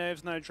 no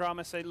nerves, no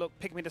drama, say, look,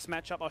 pick me this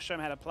matchup, I'll show him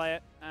how to play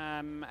it.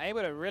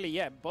 Able to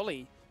really,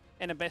 bully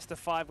in a best of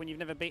 5 when you've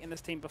never beaten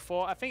this team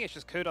before. I think it's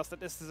just kudos that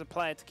this is a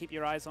player to keep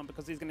your eyes on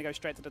because he's going to go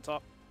straight to the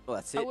top. Well,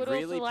 that's it. I would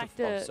really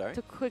also like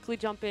to quickly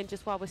jump in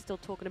just while we're still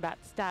talking about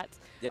stats.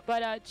 Yep.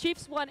 But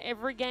Chiefs won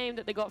every game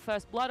that they got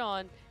first blood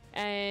on,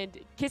 and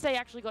Kisei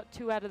actually got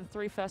 2 out of the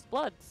 3 first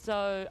blood.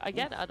 So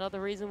again,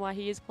 another reason why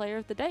he is player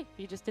of the day.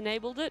 He just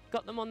enabled it,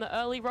 got them on the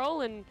early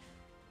roll, and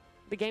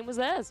the game was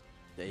theirs.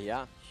 There you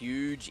are.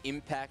 Huge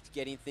impact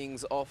getting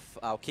things off,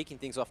 kicking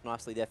things off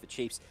nicely there for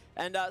Chiefs.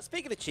 And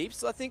speaking of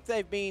Chiefs, I think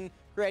they've been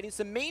creating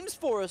some memes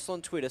for us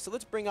on Twitter. So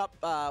let's bring up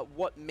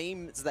what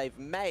memes they've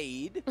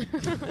made.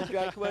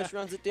 Drag Commercial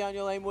runs it down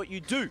your lane, what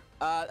you do.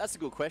 That's a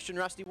good question.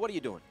 Rusty, what are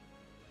you doing?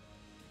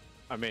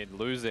 I mean,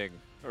 losing,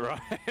 right?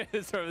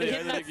 It's the Hitting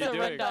only that thing you're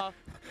doing. surrender.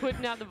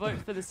 Putting out the vote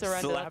for the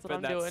surrender, that's what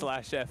I'm doing.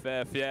 Slapping that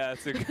 /FF, yeah.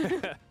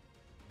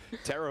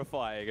 It's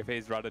terrifying if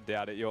he's running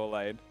down at your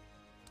lane.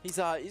 He's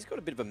got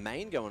a bit of a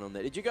main going on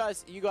there. Did you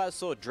guys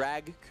saw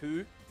Drag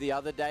Coup the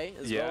other day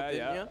as well,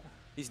 didn't you?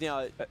 He's now,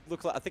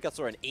 I think I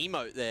saw an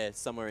emote there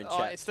somewhere in chat.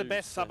 Oh, it's the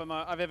best sub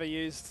emote I've ever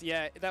used.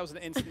 Yeah, that was an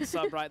instant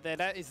sub right there.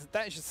 That is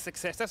just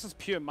success. That's just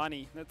pure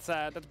money.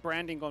 That's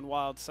branding gone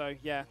wild. So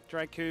yeah,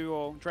 Drag Coup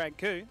or Drag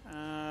Coup.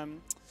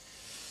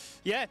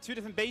 Yeah, 2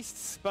 different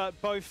beasts, but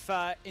both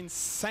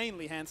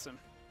insanely handsome.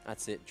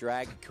 That's it,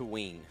 Drag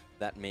Queen.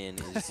 That man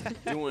is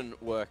doing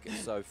work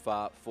so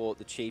far for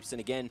the Chiefs. And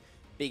again,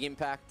 big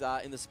impact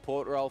in the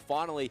support role.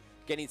 Finally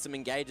getting some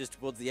engages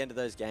towards the end of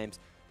those games.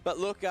 But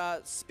look,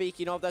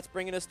 speaking of, that's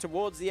bringing us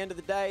towards the end of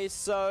the day.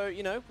 So,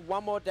 you know,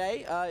 one more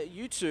day.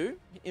 You two,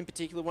 in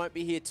particular, won't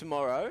be here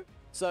tomorrow.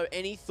 So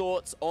any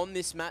thoughts on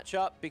this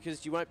matchup?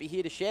 Because you won't be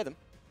here to share them.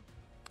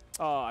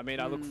 Oh, I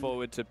mean, I look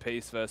forward to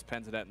Peace versus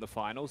Pentanet in the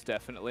finals,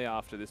 definitely,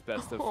 after this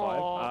best of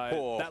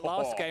 5. That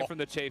last game from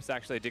the Chiefs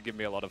actually did give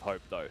me a lot of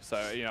hope, though.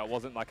 So, you know, it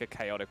wasn't like a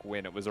chaotic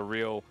win. It was a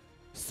real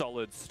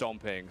solid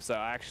stomping. So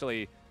I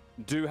actually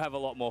do have a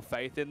lot more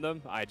faith in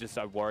them. I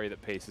worry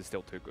that Peace is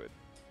still too good.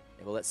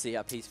 Yeah, well, let's see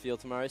how Peace feel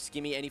tomorrow.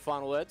 Skimmy, any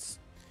final words?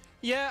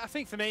 Yeah, I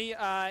think for me,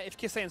 if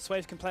Kisei and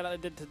Swaith can play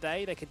like they did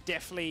today, they could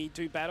definitely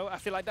do battle. I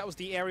feel like that was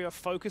the area of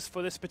focus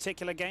for this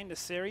particular game, this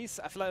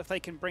series. I feel like if they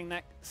can bring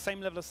that same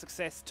level of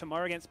success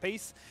tomorrow against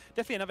Peace,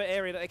 definitely another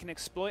area that they can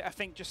exploit. I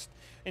think just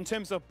in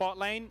terms of bot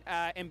lane,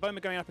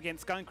 Mboma going up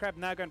against Gunkrab,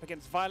 now going up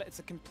against Violet, it's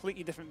a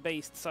completely different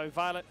beast. So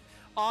Violet,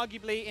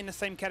 arguably in the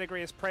same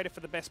category as Praetor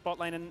for the best bot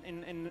lane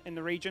in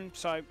the region.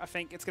 So I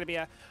think it's going to be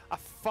a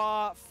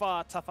far,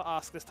 far tougher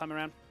ask this time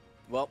around.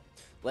 Well,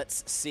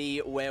 let's see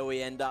where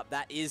we end up.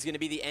 That is going to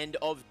be the end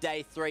of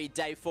Day 3.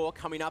 Day 4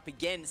 coming up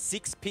again,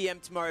 6 p.m.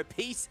 tomorrow.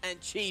 Peace and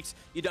Chiefs.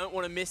 You don't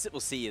want to miss it. We'll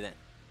see you then.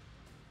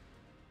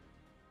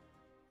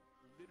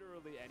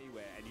 Literally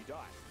anywhere, and you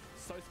die.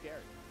 So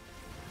scary.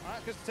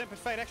 Alright, because Tempered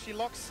Fate actually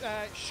locks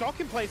Shock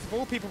in place of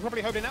all people,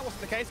 probably hoping that wasn't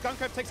the case.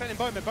 Gunkrab takes out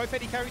Mboma. Both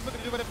Eddie carries looking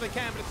to do whatever they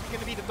can, but it's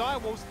going to be the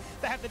Direwolves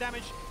that have the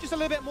damage just a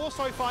little bit more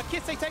so far.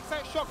 Kisei takes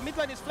out Shock. Mid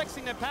lane is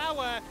flexing their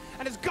power,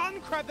 and it's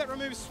Gunkrab that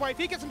removes Swaith.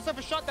 He gets himself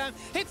a shutdown,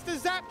 hits the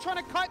zap, trying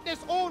to kite this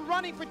all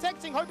running,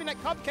 protecting, hoping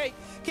that Cupcake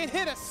can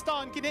hit a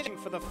stun, can hit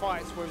for the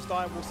fights, whereas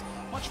Direwolves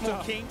much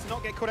more keen to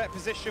not get caught out of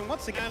position.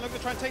 Once again, look to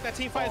try and take that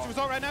team fight as a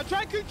result right now.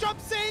 Draku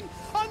jumps in,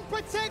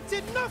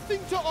 unprotected, nothing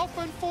to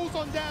offer, and falls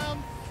on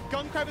down.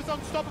 Gun Crab is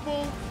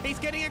unstoppable. He's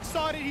getting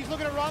excited. He's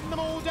looking to run them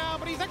all down,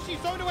 but he's actually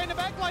zoned away in the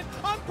backline.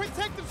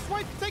 Unprotected.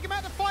 Swipe to take him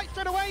out of the fight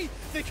straight away.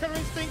 The Killer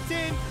Instinct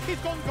in. He's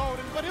gone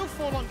golden, but he'll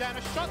fall on down.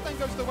 A shutdown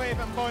goes the way of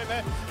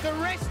Mboma. The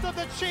rest of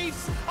the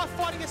Chiefs are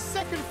fighting a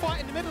second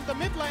fight in the middle of the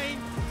mid lane.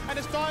 And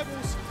as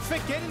Divals,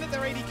 forgetting that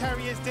their AD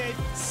carrier is dead,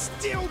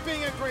 still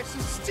being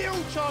aggressive, still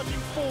charging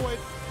forward,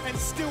 and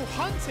still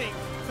hunting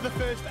for the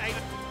first 8.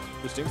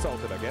 Just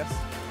insulted, I guess.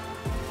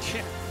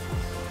 Yeah.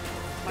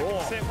 Like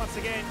I said, once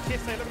again,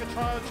 Kisse looking to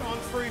charge on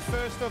through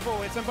first of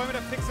all. It's Mboma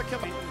that picks a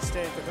kill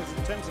instead, because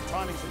in terms of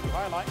timings that you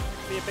highlight,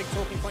 be a big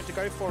talking point to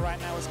go for right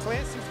now, as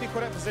Claire seems to be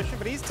put out of position,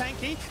 but he's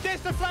tanky.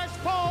 There's the flash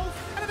pole,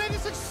 and then they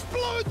just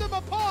explode them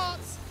apart.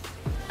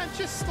 And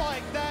just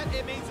like that,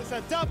 it means it's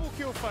a double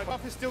kill for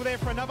Buff is still there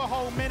for another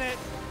whole minute.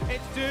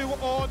 It's do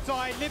or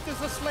die. Lift is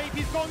asleep.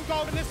 He's gone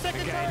golden. The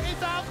second turret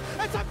is out.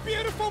 It's a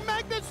beautiful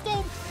Magnet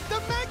Storm. The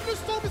Magnet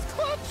Storm is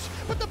clutch,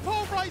 but the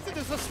Pulverizer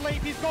is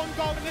asleep. He's gone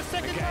golden. The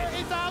second turret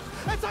is out.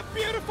 It's a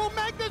beautiful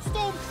Magnet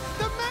Storm.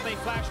 They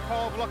flash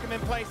pole, block him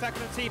in place,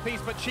 acting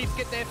TPs, but Chiefs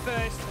get there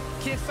first.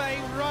 Kisse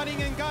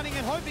running and gunning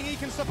and hoping he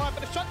can survive,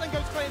 but the shutdown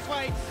goes Claire's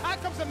way.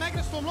 Out comes the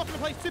Magnet Storm, locking in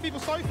place 2 people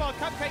so far.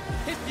 Cupcake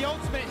hits the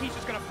ultimate. He's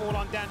just going to fall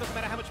on down. Doesn't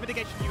matter how much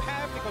mitigation you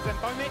have, because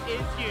Mboma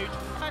is huge.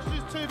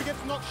 Ashes 2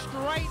 gets knocked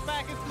straight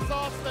back. It's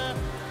disaster.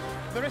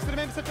 The rest of the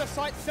members of the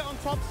site set on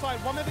top side.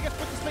 One member gets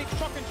put to sleep.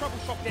 Shock and trouble.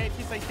 Shock dead.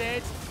 Kisse's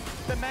dead.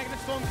 The Magnet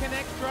Storm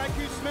connects.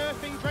 Draku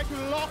smurfing.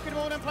 Draku locking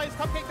all in place.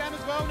 Cupcake down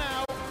as well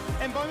now.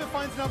 Mboma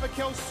finds another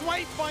kill.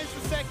 Sway finds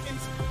the second.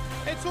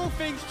 It's all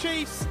things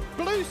Chiefs.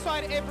 Blue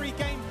side every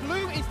game.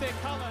 Blue is their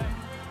colour.